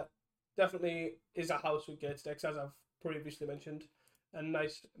definitely is a house with Gates decks, as I've previously mentioned. And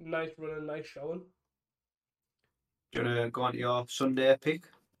nice run and nice showing. Do you want to go on to your Sunday pick?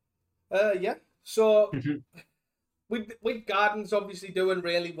 Yeah. So with Gardens obviously doing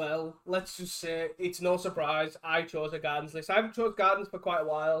really well, let's just say it's no surprise I chose a Gardens list. I haven't chose Gardens for quite a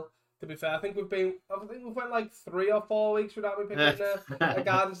while, to be fair. I think we've went like 3 or 4 weeks without me picking a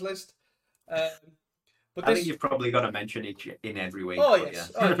Gardens list. But I think you've probably got to mention it in every week. Oh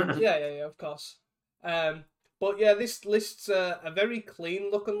yes, yeah, of course. But yeah, this list's a very clean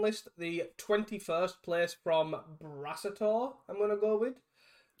looking list. The 21st place from Brassator, I'm gonna go with.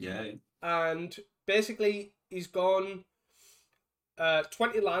 Yeah. And basically, he's gone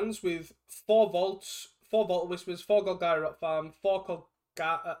 20 lands with 4 vaults, 4 Vault Whispers, 4 Golgari Rock Farm, 4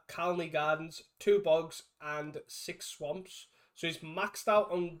 Calney Gardens, 2 Bogs, and 6 Swamps. So he's maxed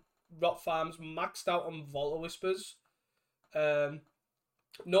out on Rot Farms, maxed out on Vault Whispers.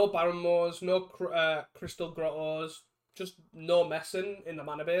 No Barren Moors, no Crystal Grottos, just no messing in the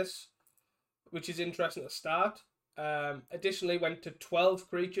mana base, which is interesting to start. Additionally, went to 12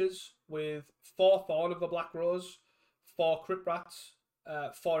 creatures with 4 Thorn of the Black Rose, 4 Crypt Rats,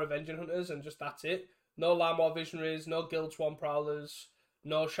 4 Avenging Hunters, and just that's it. No Larmor Visionaries, no Guild Swarm Prowlers,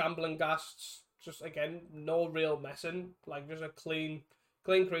 no Shambling Ghasts, just again, no real messing, like just a clean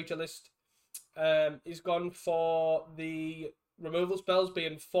creature list. He's gone for the removal spells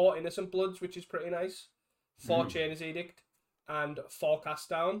being 4 Innocent Bloods, which is pretty nice, 4 Chainer's Edict, and 4 Cast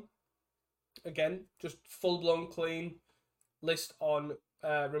Down. Again, just full-blown clean list on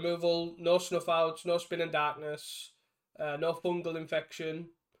removal, no Snuff Outs, no Spin and Darkness, no Fungal Infection,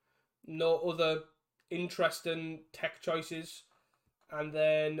 no other interesting tech choices. And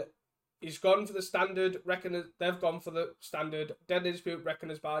then he's gone for the standard they've gone for the standard Deadly Dispute,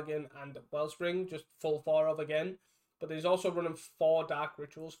 Reckoner's Bargain, and Wellspring, just full 4 of again. But he's also running 4 Dark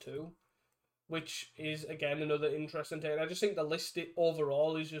Rituals too, which is again another interesting take. I just think the list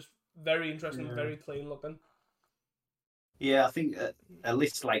overall is just very interesting, very clean looking. Yeah, I think a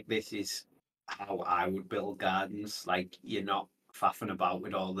list like this is how I would build Gardens. Like, you're not faffing about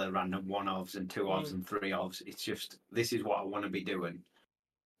with all the random 1-ofs and 2-ofs and 3-ofs. It's just, this is what I want to be doing.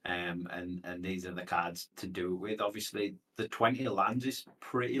 And these are the cards to do it with. Obviously, the 20 lands is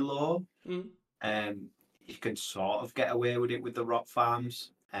pretty low. You can sort of get away with it with the Rot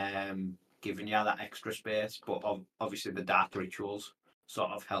Farms, giving you that extra space. But obviously, the Dark Rituals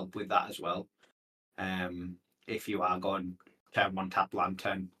sort of help with that as well. If you are going turn 1 tap land,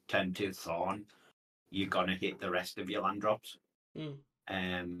 turn 2 Thorn, you're gonna hit the rest of your land drops.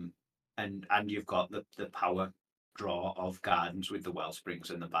 And you've got the power draw of Gardens with the Wellsprings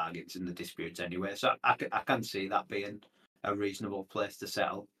and the Bargains and the Disputes anyway. So I can see that being a reasonable place to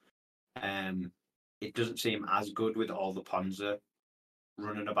settle. It doesn't seem as good with all the Ponza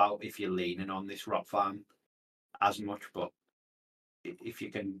running about if you're leaning on this Rot Farm as much, but if you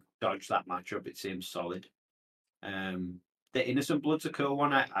can dodge that matchup, it seems solid. The Innocent Blood's a cool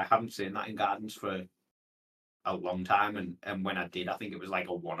one. I haven't seen that in Gardens for a long time, and when I did, I think it was like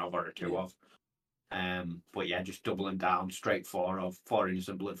a 1-of or a 2-of. But yeah, just doubling down, straight 4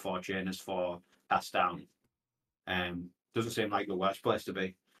 Innocent Blood, 4 Chainers, 4 Cast Down. Doesn't seem like the worst place to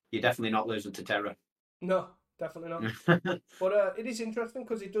be. You're definitely not losing to Terra. No, definitely not. But it is interesting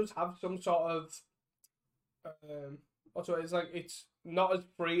because it does have some sort of also it's like it's not as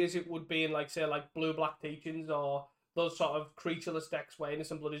free as it would be in like say like blue black teachings or those sort of creatureless decks where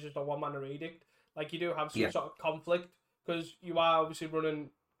innocent blood is just a one mana edict. Like you do have some Yeah. sort of conflict because you are obviously running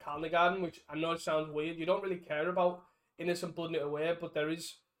Calendar Garden, which I know sounds weird. You don't really care about innocent blood it away, but there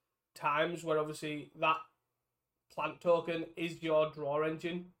is times where obviously that plant token is your draw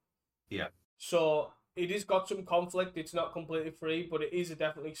engine. Yeah. So it has got some conflict. It's not completely free, but it is a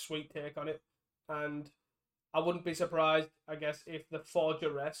definitely sweet take on it. And I wouldn't be surprised, I guess, if the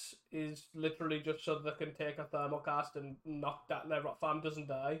Forgeress is literally just so they can take a Thermocast and not that their farm doesn't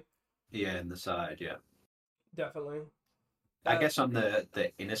die. Yeah, in the side, yeah. Definitely. I guess on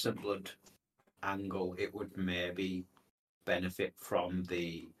the innocent blood angle, it would maybe benefit from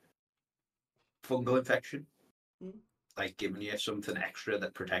the fungal infection. Like giving you something extra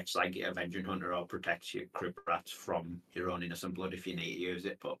that protects like your Avenging Hunter or protects your Crypt Rats from your own innocent blood if you need to use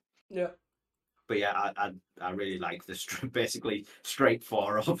it. But yeah, I really like this basically straight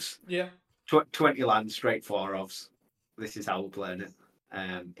 4-ofs. Yeah. 20 lands, straight 4-ofs. This is how we're playing it.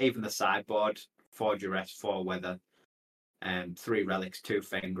 Even the sideboard, 4 duress, 4 weather, 3 relics, 2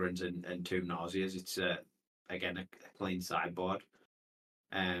 fengrons, and 2 nauseas. It's again a clean sideboard.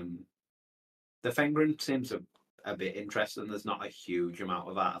 The fengron seems a bit interesting. There's not a huge amount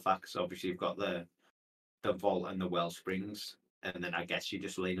of artifacts. Obviously, you've got the vault and the well springs, and then I guess you're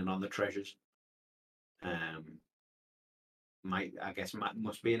just leaning on the treasures.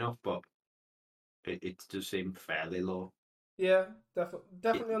 Must be enough, but it does seem fairly low. Yeah,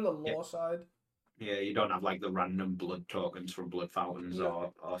 definitely on the low side. Yeah, you don't have like the random blood tokens from blood fountains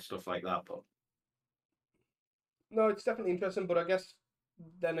or stuff like that, but no, it's definitely interesting. But I guess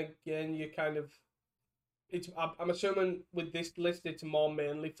then again, you kind of I'm assuming with this list, it's more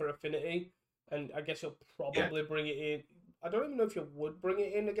mainly for affinity, and I guess you'll probably bring it in. I don't even know if you would bring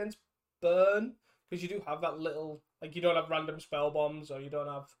it in against burn because you do have that little like you don't have random spell bombs or you don't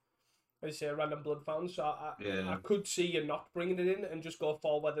have, as you say, a random blood fountain. So I could see you not bringing it in and just go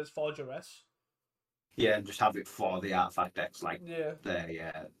for weathers for duress. Yeah, and just have it for the artifact decks like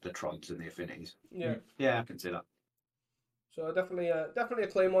the Trods and the affinities. Yeah. Yeah, I can see that. So definitely a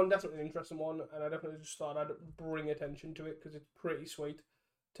claim one, definitely an interesting one, and I definitely just thought I'd bring attention to it because it's pretty sweet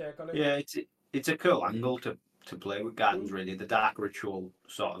take on it. Yeah, it's a cool angle to play with gardens. Really, the dark ritual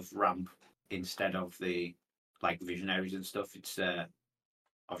sort of ramp instead of the like visionaries and stuff. It's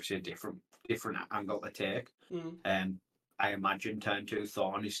obviously a different angle to take. I imagine turn 2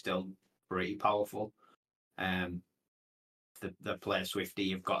 Thorn is still pretty powerful. The play Swifty,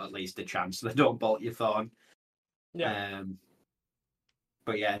 you've got at least a chance they don't bolt your Thorn. Yeah.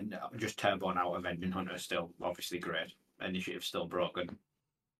 But yeah, just turbo out of Avenging Hunter is still obviously great. Initiative still broken.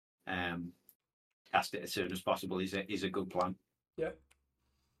 Cast it as soon as possible is a good plan. Yeah.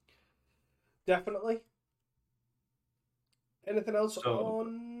 Definitely. Anything else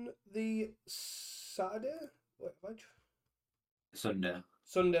on the Saturday? Wait, Sunday.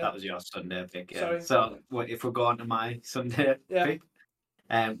 Sunday. That was your Sunday pick. Yeah. Sorry. So if we're going to my Sunday pick,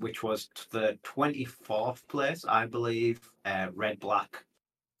 which was the 24th place, I believe, Red Black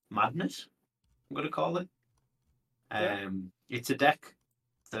Madness, I'm going to call it. It's a deck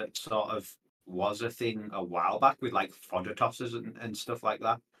that sort of was a thing a while back with like fodder tosses and stuff like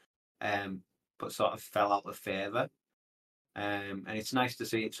that, but sort of fell out of favour. And it's nice to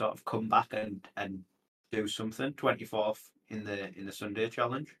see it sort of come back and do something. 24th in the Sunday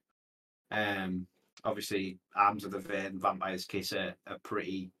challenge. Obviously, Arms of the Vein, Vampire's Kiss are a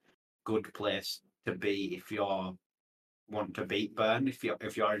pretty good place to be if you're wanting to beat burn. If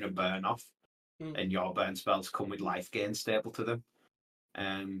you're in a burn off, and your burn spells come with life gain stable to them,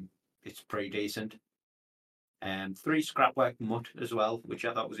 it's pretty decent. 3 Scrapwork Mutt as well, which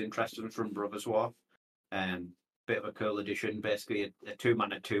I thought was interesting from Brothers War. Bit of a cool addition, basically a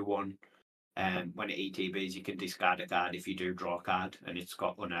 2-mana 2/1. When it ETBs, you can discard a card if you do draw a card, and it's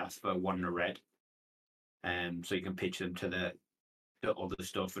got Unearth for 1 red. So you can pitch them to the other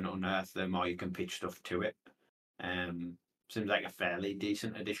stuff and unearth them, or you can pitch stuff to it. Seems like a fairly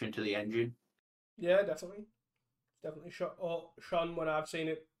decent addition to the engine. Yeah, definitely. Shone when I've seen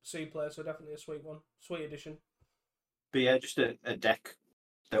it play, so definitely a sweet addition. But yeah, just a deck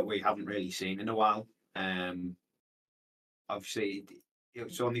that we haven't really seen in a while. Obviously,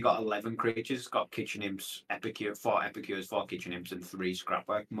 it's only got 11 creatures. It's got Kitchen Imps, 4 Epicures, 4 Kitchen Imps, and 3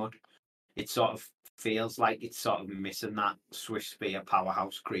 Scrapwork Mud. It sort of feels like it's sort of missing that Swift Spear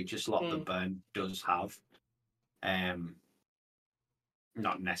powerhouse creature slot that Burn does have.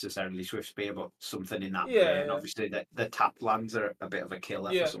 not necessarily Swift Spear, but something in that Yeah, vein. yeah, Obviously, the tap lands are a bit of a killer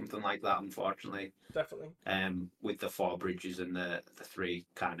for yeah, something like that, unfortunately. definitely. With the 4 bridges and the 3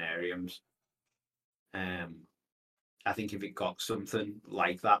 Carnariums. I think if it got something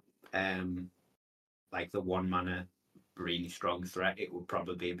like that, like the 1 mana really strong threat, it would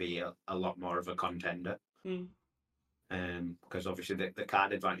probably be a lot more of a contender. Mm. Because obviously the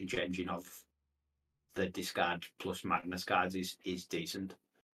card advantage engine of the discard plus madness cards is decent.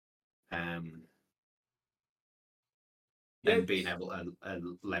 Yeah, And being able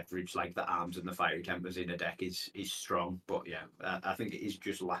to leverage like the arms and the fiery tempers in a deck is strong. But yeah, I think it is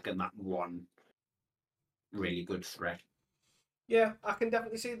just lacking that one really good threat. yeah, I can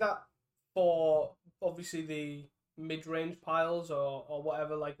definitely see that for obviously the mid-range piles or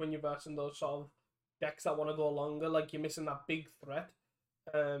whatever. Like when you're versing those sort of decks that want to go longer, like you're missing that big threat.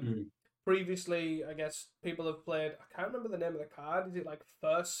 Previously, I guess people have played. I can't remember the name of the card. Is it like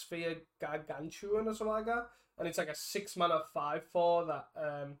First Sphere Gargantuan or something like that? And it's like a 6 mana 5/4 that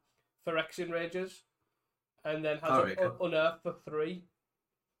Phyrexian rages, and then has Right. Unearth for 3.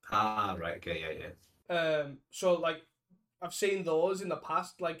 Right. Okay. Yeah. So like I've seen those in the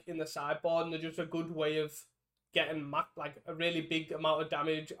past, like in the sideboard, and they're just a good way of getting like a really big amount of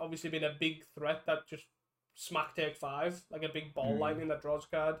damage. Obviously, being a big threat that just smack take 5, like a big ball lightning that draws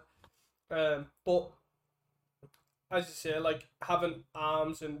a card. But as you say, like having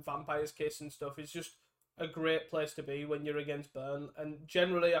arms and vampire's kiss and stuff is just a great place to be when you're against burn. And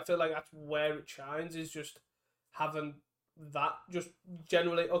generally, I feel like that's where it shines, is just having that. Just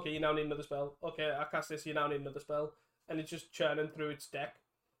generally, okay, you now need another spell. Okay, I cast this, you now need another spell, and it's just churning through its deck,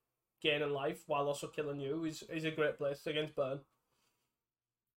 gaining life while also killing you is a great place against burn.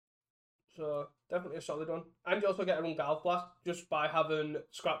 So definitely a solid one. And you also get a run Galv Blast just by having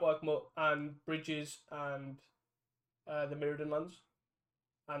Scrapwork and Bridges and the Mirrodin lands.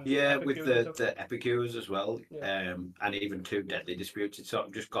 And Yeah, with Epicures the Epicures as well, yeah. and even 2 Deadly Disputes, it's sort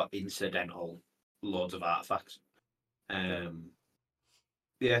of just got incidental loads of artifacts.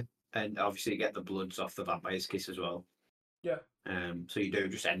 Yeah, and obviously you get the bloods off the Vampire's Kiss as well. Yeah. So you do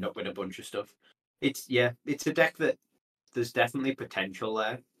just end up with a bunch of stuff. It's a deck that there's definitely potential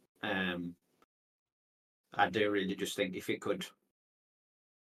there. I do really just think if it could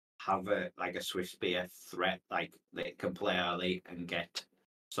have a Swift Spear threat, like that it can play early and get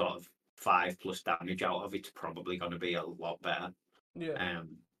sort of 5+ damage out of, it's probably going to be a lot better. Yeah.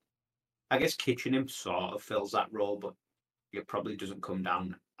 I guess Kitchening sort of fills that role, but it probably doesn't come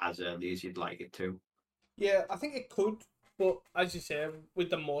down as early as you'd like it to. Yeah, I think it could, but as you say, with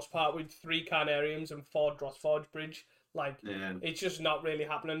the most part, with 3 Carnariums and 4 Drossforge Bridge, like it's just not really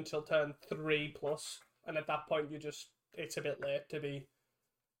happening until turn 3+, and at that point it's a bit late to be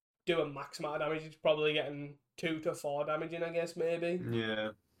doing max amount of damage. It's probably getting 2 to 4 damage in, I guess, maybe. Yeah.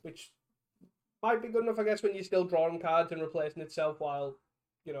 Which might be good enough, I guess, when you're still drawing cards and replacing itself while,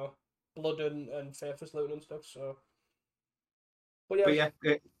 Blood and Faithless Loot and stuff, so. But yeah,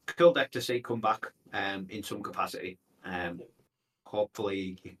 cool deck to see come back in some capacity.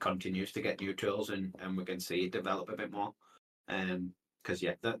 Hopefully it continues to get new tools and we can see it develop a bit more. Because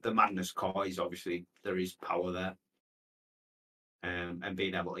the Madness core is obviously, there is power there. And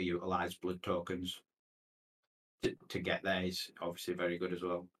being able to utilize blood tokens to get there is obviously very good as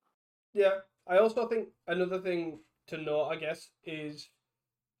well. Yeah, I also think another thing to note, I guess, is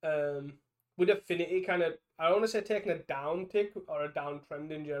with Affinity kind of, I don't want to say taking a down tick or a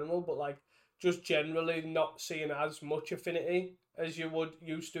downtrend in general, but like just generally not seeing as much Affinity as you would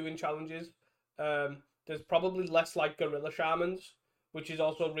used to in challenges. There's probably less like Gorilla Shamans, which is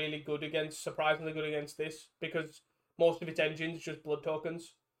also really good surprisingly good against this, because most of its engines just blood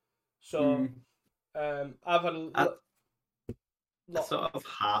tokens. So I've had I sort of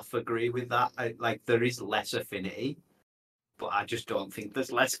half agree with that. There is less Affinity, but I just don't think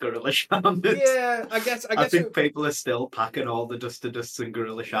there's less Gorilla Shamans. Yeah, I guess I think people are still packing all the Duster Dusts and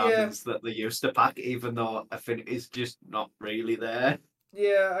Gorilla Shamans that they used to pack, even though Affinity's just not really there.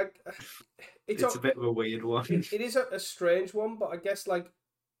 Yeah, it's a bit of a weird one. It is a strange one, but I guess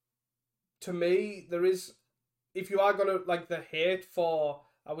to me there is, if you are gonna the hate for,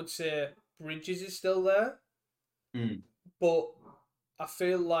 I would say Bridges is still there, but I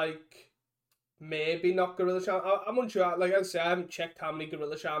feel like maybe not Gorilla Shaman. I'm unsure. Like I say, I haven't checked how many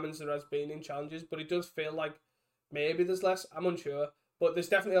Gorilla Shamans there has been in challenges, but it does feel like maybe there's less. I'm unsure, but there's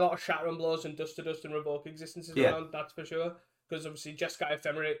definitely a lot of Shattering Blows and Dust to Dust and Revoke existences around. That's for sure. Because obviously Jeskai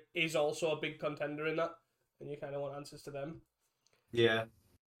Ephemerate is also a big contender in that, and you kind of want answers to them. Yeah.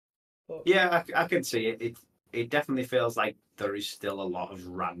 But, yeah, I can see it. it definitely feels like there is still a lot of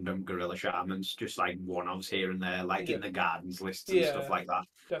random gorilla shamans, just like one-offs here and there, like in the gardens lists and stuff like that.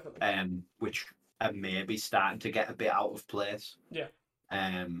 Definitely. Which are maybe starting to get a bit out of place. Yeah.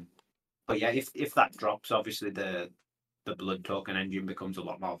 But yeah, if that drops, obviously the blood token engine becomes a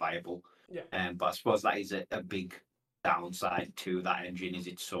lot more viable. Yeah. But I suppose that is a big downside to that engine, is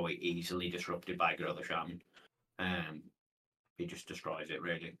it's so easily disrupted by gorilla shaman. He just destroys it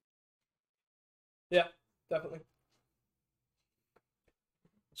really. Yeah, definitely.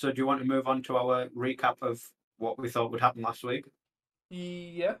 So do you want to move on to our recap of what we thought would happen last week?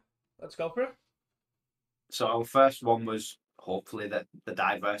 Yeah, let's go for it. So our first one was hopefully that the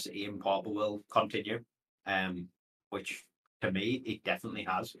diversity in pauper will continue, which to me it definitely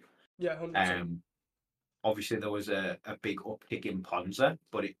has. Yeah, 100%. Obviously there was a big uptick in Ponza,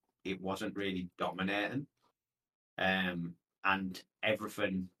 but it wasn't really dominating. And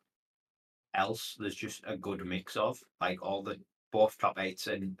everything else there's just a good mix of, like both top 8s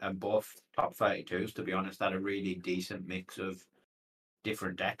and both top 32s, to be honest, had a really decent mix of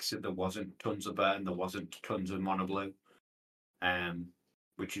different decks. There wasn't tons of burn, there wasn't tons of mono blue,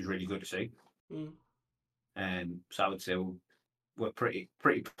 which is really good to see. So I would say we're pretty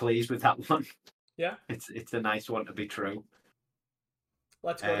pleased with that one. Yeah, it's a nice one to be true.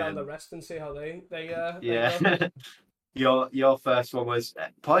 Let's go down the rest and see how they yeah. go. Your first one was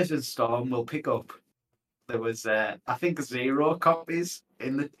Poison Storm will pick up. There was I think 0 copies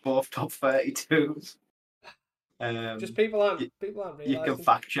in the both top 32s. Just people aren't realizing. You can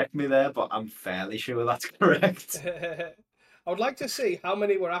fact check me there, but I'm fairly sure that's correct. I would like to see how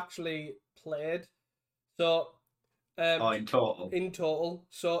many were actually played. So, in total. In total,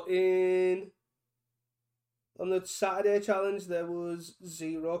 so on the Saturday challenge there was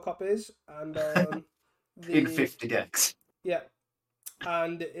 0 copies, and on in 50 decks. Yeah,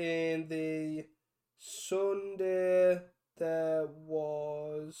 and in the Sunday there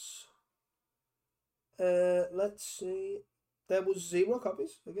was. Let's see. There was 0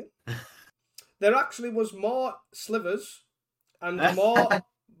 copies again. There actually was more slivers and more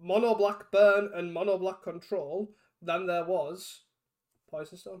mono black burn and mono black control than there was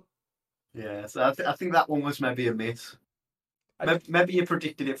Poison Storm. Yeah, so I think that one was maybe a miss. Maybe you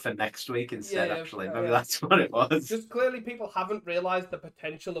predicted it for next week instead. Yeah, actually, maybe that's what it was. Just clearly, people haven't realised the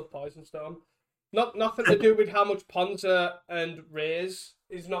potential of Poison Storm. Nothing to do with how much Ponza and Raze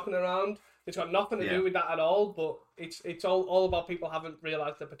is knocking around. It's got nothing to do with that at all. But it's all about people haven't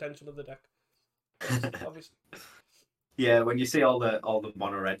realised the potential of the deck. Obviously. Yeah, when you see all the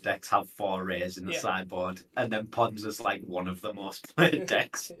mono red decks have 4 Rays in the sideboard, and then Ponza's like one of the most played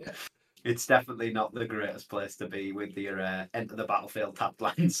decks. It's definitely not the greatest place to be with your enter the battlefield tapped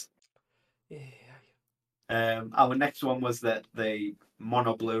lands. Our next one was that the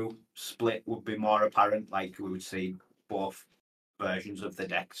mono blue split would be more apparent, like we would see both versions of the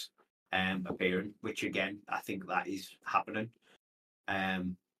decks appearing, which again I think that is happening.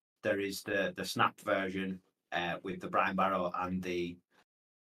 There is the snapped version with the Brine Barrow and the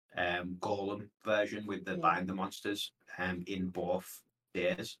Golem version with the Bind the Monsters in both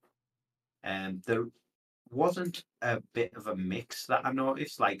days. There wasn't a bit of a mix that I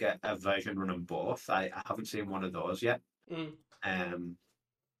noticed, like a version running both. I haven't seen one of those yet.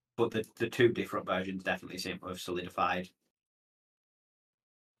 But the 2 different versions definitely seem to have solidified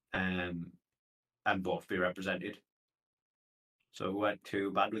and both be represented. So we weren't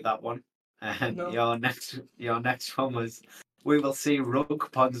too bad with that one. No. Your next one was we will see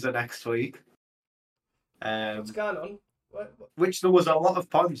Rug Ponza next week. What's going on? What? Which there was a lot of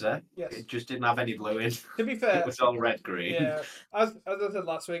Ponza. Yes. It just didn't have any blue in. To be fair, it was all red green. Yeah, as I said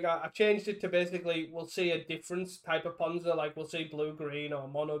last week, I changed it to basically we'll see a different type of Ponza, like we'll see blue green or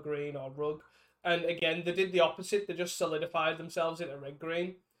mono green or Rug. And again, they did the opposite. They just solidified themselves into red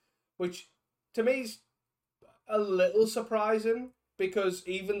green, which to me is a little surprising because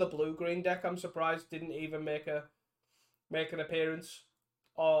even the blue green deck, I'm surprised didn't even make an appearance,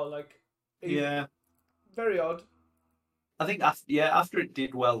 or like very odd. I think after it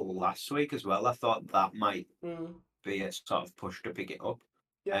did well last week as well, I thought that might be a sort of push to pick it up.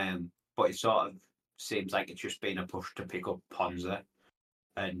 But it sort of seems like it's just been a push to pick up Ponza,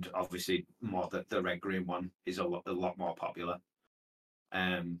 and obviously more that the red green one is a lot more popular.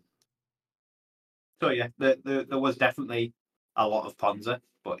 So yeah, there was definitely a lot of Ponza,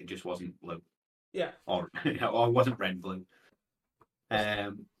 but it just wasn't blue. Yeah. Or or it wasn't red blue.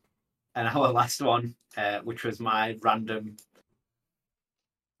 And our last one, which was my random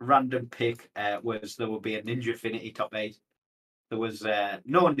pick, was there will be a Ninja Affinity top 8. There was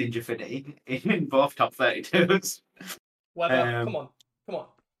no Ninja Affinity in both top 32s. Weather, come on.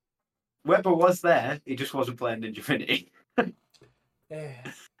 Weber was there. He just wasn't playing Ninja Infinity. Yeah.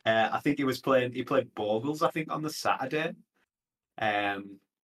 I think he was playing. He played Bogles, I think, on the Saturday. Um,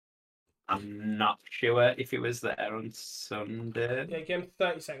 I'm not sure if he was there on Sunday. Yeah, he came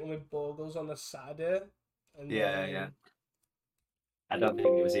 32nd with Bogles on the Saturday. And Yeah, yeah. then I don't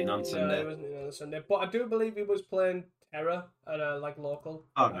think he was in on no, he Sunday. wasn't in on the Sunday. But I do believe he was playing Terra at a like local.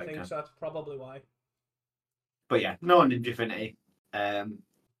 Oh, I right, think okay. so. That's probably why. But yeah, no Ninja Infinity.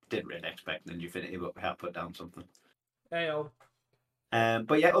 Didn't really expect Ninja Infinity, but we had to put down something. Ayo.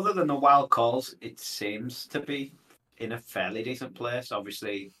 But yeah, other than the wild calls, it seems to be in a fairly decent place.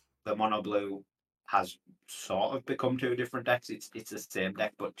 Obviously, the mono blue has sort of become two different decks. It's the same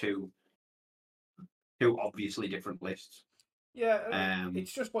deck, but two obviously different lists. Yeah, Um,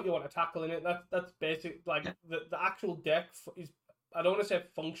 it's just what you want to tackle in it. That's basic. Like yeah, the actual deck is, I don't want to say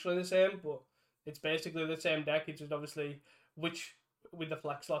functionally the same, but it's basically the same deck. It's just obviously which with the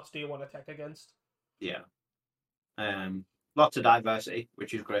flex slots do you want to tech against? yeah. Lots of diversity,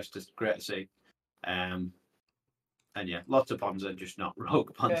 which is great to see. Um, and yeah, lots of Ponza, just not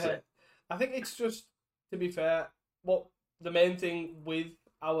Rogue Ponza. I think it's just, to be fair, what the main thing with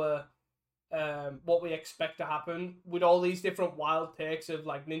our what we expect to happen with all these different wild takes of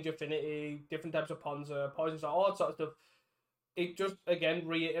like Ninja Affinity, different types of Ponza, poisons, all that sort of stuff. It just again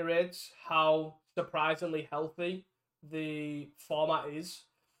reiterates how surprisingly healthy the format is,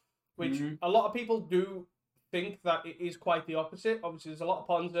 which Mm-hmm. a lot of people do think that it is quite the opposite. Obviously, there's a lot of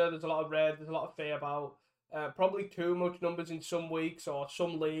Ponza, there's a lot of red, there's a lot of fear about. Probably too much numbers in some weeks or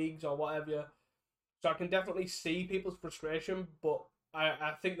some leagues or whatever. So I can definitely see people's frustration, but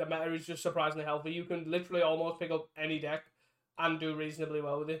I think the meta is just surprisingly healthy. You can literally almost pick up any deck and do reasonably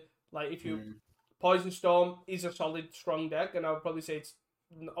well with it. Like if you Poison Storm is a solid, strong deck, and I would probably say it's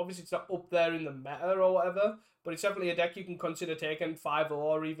obviously it's not up there in the meta or whatever, but it's definitely a deck you can consider taking 5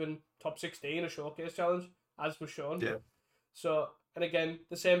 or even top 16 a showcase challenge, as was shown. Yeah. So, and again,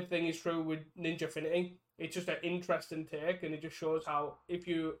 the same thing is true with Ninja Affinity. It's just an interesting take, and it just shows how if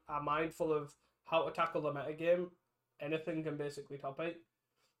you are mindful of how to tackle the metagame, anything can basically top 8.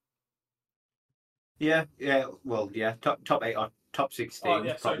 Yeah, yeah. Well, yeah. Top eight or top Oh 16 is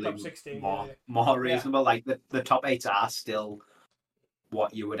yeah, sorry, probably top 16. Yeah, more yeah, reasonable. Like the top eight are still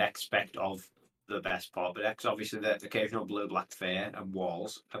what you would expect of the best pauper decks. Obviously, the occasional blue black fair and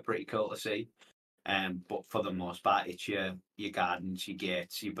walls are pretty cool to see. But for the most part, it's your gardens, your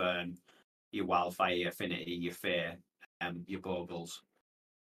gates, your burn, your wildfire, your affinity, your fair, your bogles,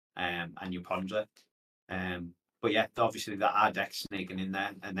 and your ponza. But yeah, obviously that are decks sneaking in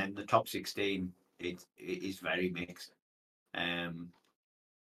there, and then the top 16 it is very mixed. Um,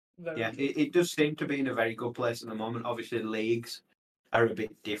 very yeah, true. it does seem to be in a very good place at the moment. Obviously, the leagues are a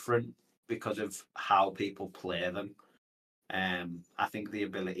bit different because of how people play them. I think the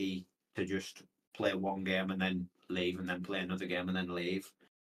ability to just play one game and then leave, and then play another game and then leave,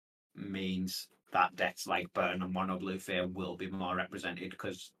 means that decks like Burn and Mono Blue Fair will be more represented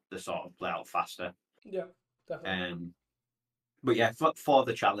because they sort of play out faster. Yeah, definitely. But yeah, for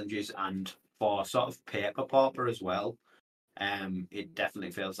the challenges and for sort of paper pauper as well, it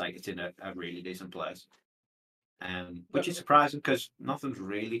definitely feels like it's in a really decent place. Which is Definitely. surprising because nothing's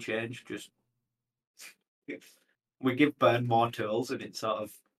really changed. Just we give Burn more tools and it sort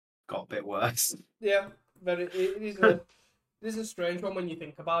of got a bit worse. Yeah, very. It is a strange one when you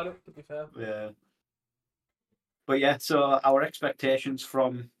think about it. To be fair. Yeah. But yeah, so our expectations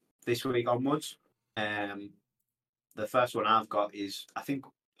from this week onwards. The first one I've got is I think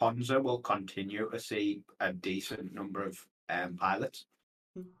Ponza will continue to see a decent number of pilots.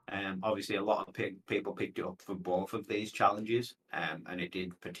 Obviously, a lot of people picked it up for both of these challenges, and it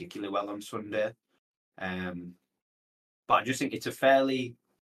did particularly well on Sunday. But I just think it's a fairly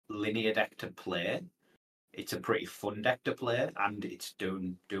linear deck to play. It's a pretty fun deck to play, and it's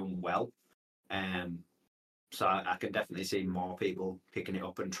doing well. So I can definitely see more people picking it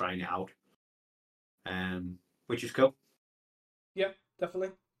up and trying it out, which is cool. Yeah,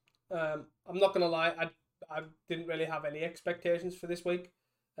 definitely. I'm not gonna lie. I didn't really have any expectations for this week,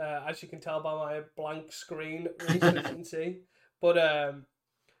 as you can tell by my blank screen recency. But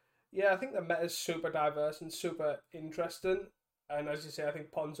yeah, I think the meta is super diverse and super interesting. And as you say, I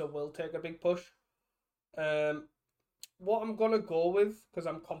think Ponzo will take a big push. Um, what I'm gonna go with, because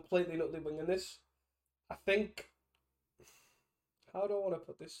I'm completely not winging this, I think. How do I want to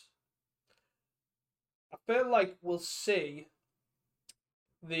put this? I feel like we'll see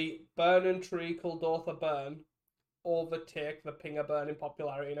the Burn and Treacle Dotha Burn overtake the Pinger Burn in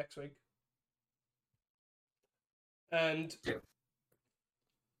popularity next week. And Yeah.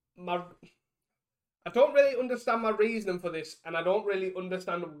 my I don't really understand my reasoning for this, and I don't really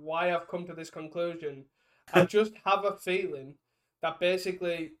understand why I've come to this conclusion. I just have a feeling that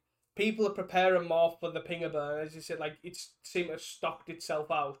basically people are preparing more for the pinger burn, as you said, like it's seemed to have stocked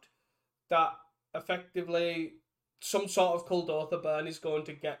itself out. That effectively some sort of Kuldotha burn is going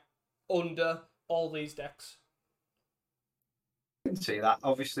to get under all these decks. I can see that.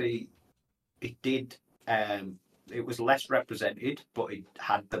 Obviously, it did. It was less represented, but it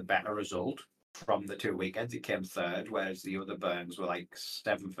had the better result from the 2 weekends. It came third, whereas the other burns were like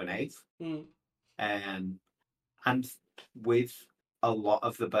seventh and eighth. Mm. And with a lot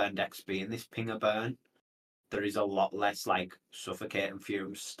of the burn decks being this pinger burn, there is a lot less like suffocating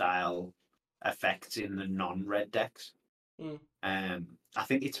fumes style effects in the non-red decks. Mm. I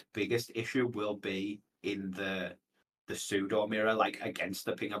think its biggest issue will be in the pseudo mirror, like against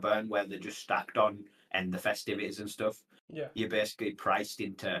the pinger burn, where they're just stacked on and the festivities and stuff. Yeah. You're basically priced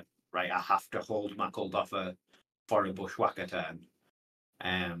into, right, I have to hold my Kuldotha for a bushwhacker turn.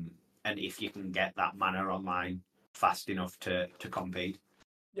 And if you can get that mana online fast enough to compete,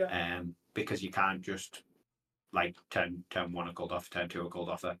 Yeah. because you can't just like turn one a Kuldotha, turn two a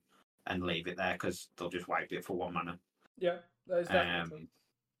Kuldotha, and leave it there because they'll just wipe it for one mana. Yeah. That is definitely true.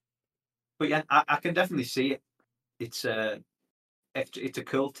 But yeah, I can definitely see it. It's a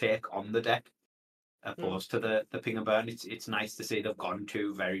cool take on the deck, opposed to the pinger burn. It's nice to see they've gone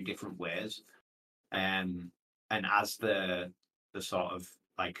two very different ways. And as the sort of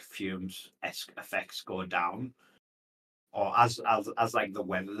like fumes esque effects go down, or as like the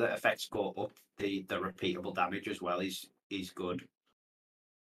weather effects go up, the repeatable damage as well is good.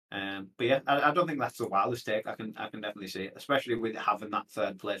 But yeah, I don't think that's the wildest take. I can definitely see it, especially with having that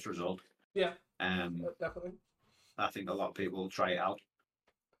third place result. Yeah. Definitely. I think a lot of people will try it out,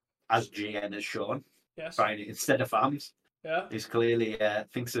 as GN has shown. Yes. Trying it instead of farms. Yeah. He's clearly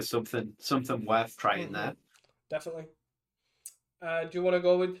thinks there's something worth trying there. Definitely. Do you want to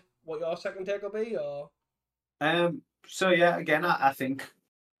go with what your second take will be, or? So yeah, again, I think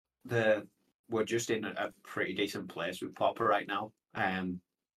we're just in a pretty decent place with Pauper right now.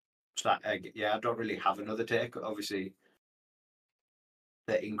 So that, yeah, I don't really have another take. Obviously,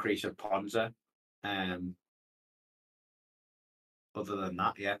 the increase of Ponza. Other than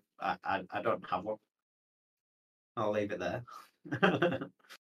that, yeah, I don't have one. I'll leave it there.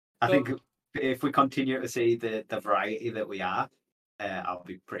 I think if we continue to see the variety that we are, I'll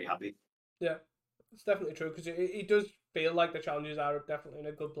be pretty happy. Yeah, it's definitely true because it does feel like the challenges are definitely in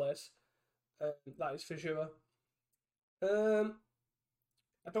a good place. That is for sure. I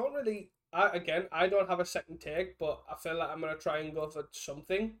don't really. I don't have a second take, but I feel like I'm gonna try and go for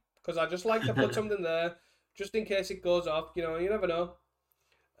something because I just like to put something there just in case it goes off. You know, you never know.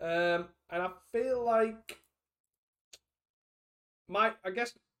 And I feel like I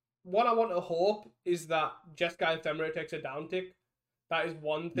guess what I want to hope is that Jeskai Ephemerate takes a down tick. That is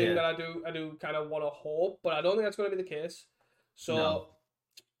one thing that I do kind of want to hope, but I don't think that's going to be the case. So No.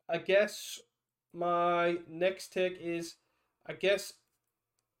 I guess my next take is, I guess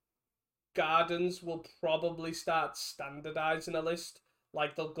Gardens will probably start standardizing a list.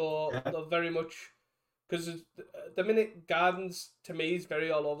 Like they'll very much, because the minute Gardens to me is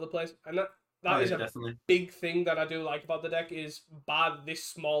very all over the place, and that is a definitely big thing that I do like about the deck is bar this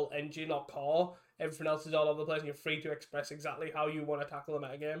small engine or core, everything else is all over the place and you're free to express exactly how you want to tackle the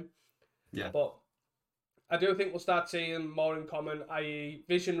metagame. Yeah. But I do think we'll start seeing more in common, i.e.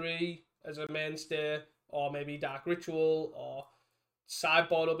 Visionary as a mainstay, or maybe Dark Ritual, or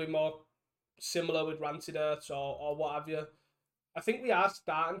sideboard will be more similar with Rancid Earths or what have you. I think we are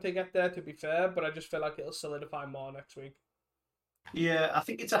starting to get there, to be fair, but I just feel like it'll solidify more next week. Yeah, I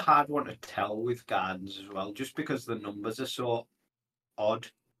think it's a hard one to tell with Gardens as well, just because the numbers are so odd.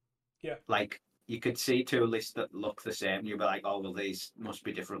 Yeah. Like, you could see two lists that look the same, you'd be like, oh, well, these must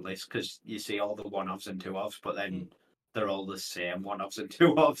be different lists, because you see all the one-offs and two-offs, but then they're all the same one-offs and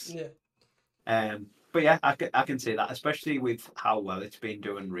two-offs. Yeah. But yeah, I can see that, especially with how well it's been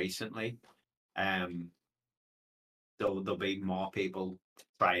doing recently. There'll be more people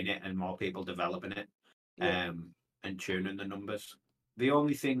trying it and more people developing it, and tuning the numbers. The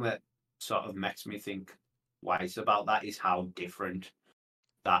only thing that sort of makes me think twice about that is how different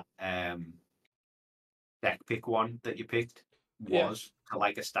that deck pick one that you picked was to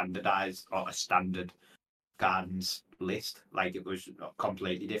like a standardized or a standard Gardens list. Like it was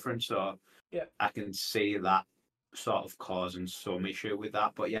completely different. So I can see that sort of causing some issue with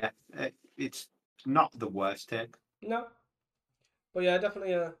that. But yeah, it's not the worst take. No. But yeah,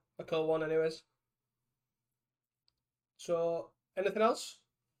 definitely a cool one anyways. So, anything else?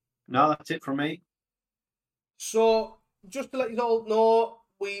 No, that's it from me. So, just to let you all know,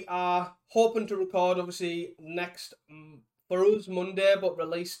 we are hoping to record, obviously, next for us Monday, but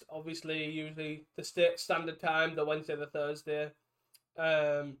released, obviously, usually the standard time, the Wednesday, the Thursday.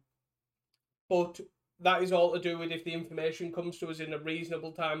 But that is all to do with if the information comes to us in a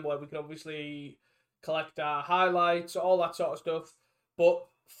reasonable time where we can obviously collect our highlights, all that sort of stuff. But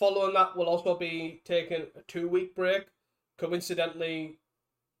following that, we'll also be taking a 2-week break. Coincidentally,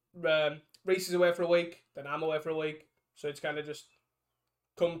 Reese is away for a week, then I'm away for a week. So it's kind of just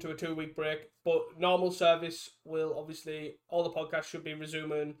come to a 2-week break. But normal service will obviously, all the podcasts should be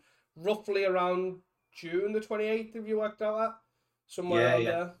resuming roughly around June the 28th, if you worked out that. Somewhere around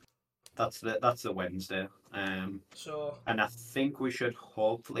there. That's the Wednesday. So, and I think we should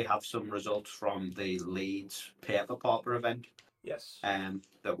hopefully have some results from the Leeds pauper event. yes.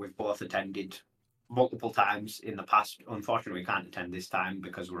 That we've both attended multiple times in the past. Unfortunately, we can't attend this time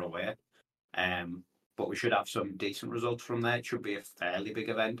because we're away. But we should have some decent results from there. It should be a fairly big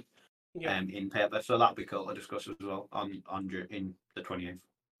event. In paper, so that'll be cool to discuss as well on in the 28th.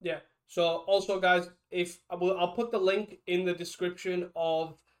 Yeah. So also, guys, I'll put the link in the description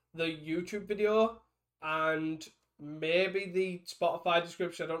of the YouTube video and maybe the Spotify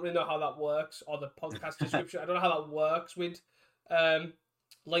description. I don't really know how that works, or the podcast description. I don't know how that works with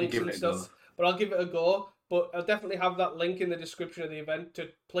links and stuff, but I'll give it a go. But I'll definitely have that link in the description of the event to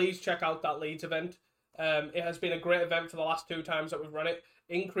please check out that Leeds event. It has been a great event for the last 2 times that we've run it.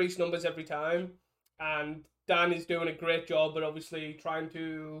 Increased numbers every time, and Dan is doing a great job, but obviously trying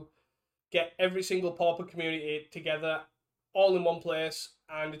to get every single pauper community together all in one place,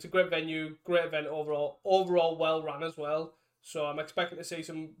 and it's a great venue, great event overall well run as well. So I'm expecting to see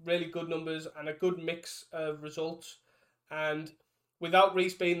some really good numbers and a good mix of results, and without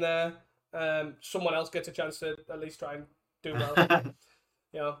Reese being there, someone else gets a chance to at least try and do well.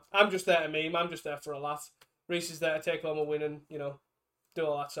 I'm just there to meme, I'm just there for a laugh. Reese is there to take home a win and, do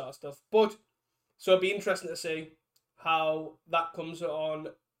all that sort of stuff. But, so it'd be interesting to see how that comes on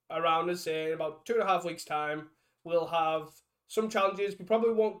around us, say, in about 2.5 weeks' time. We'll have some challenges. We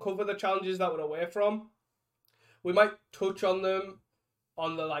probably won't cover the challenges that we're away from. We might touch on them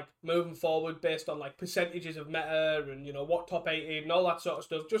on the, moving forward based on, percentages of meta and, what top 8 and all that sort of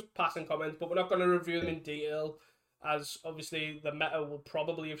stuff. Just passing comments, but we're not going to review them in detail, as obviously the meta will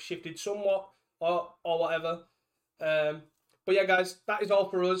probably have shifted somewhat or whatever. But yeah, guys, that is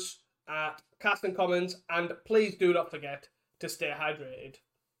all for us at Cast and Commons, and please do not forget to stay hydrated.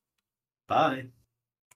 Bye.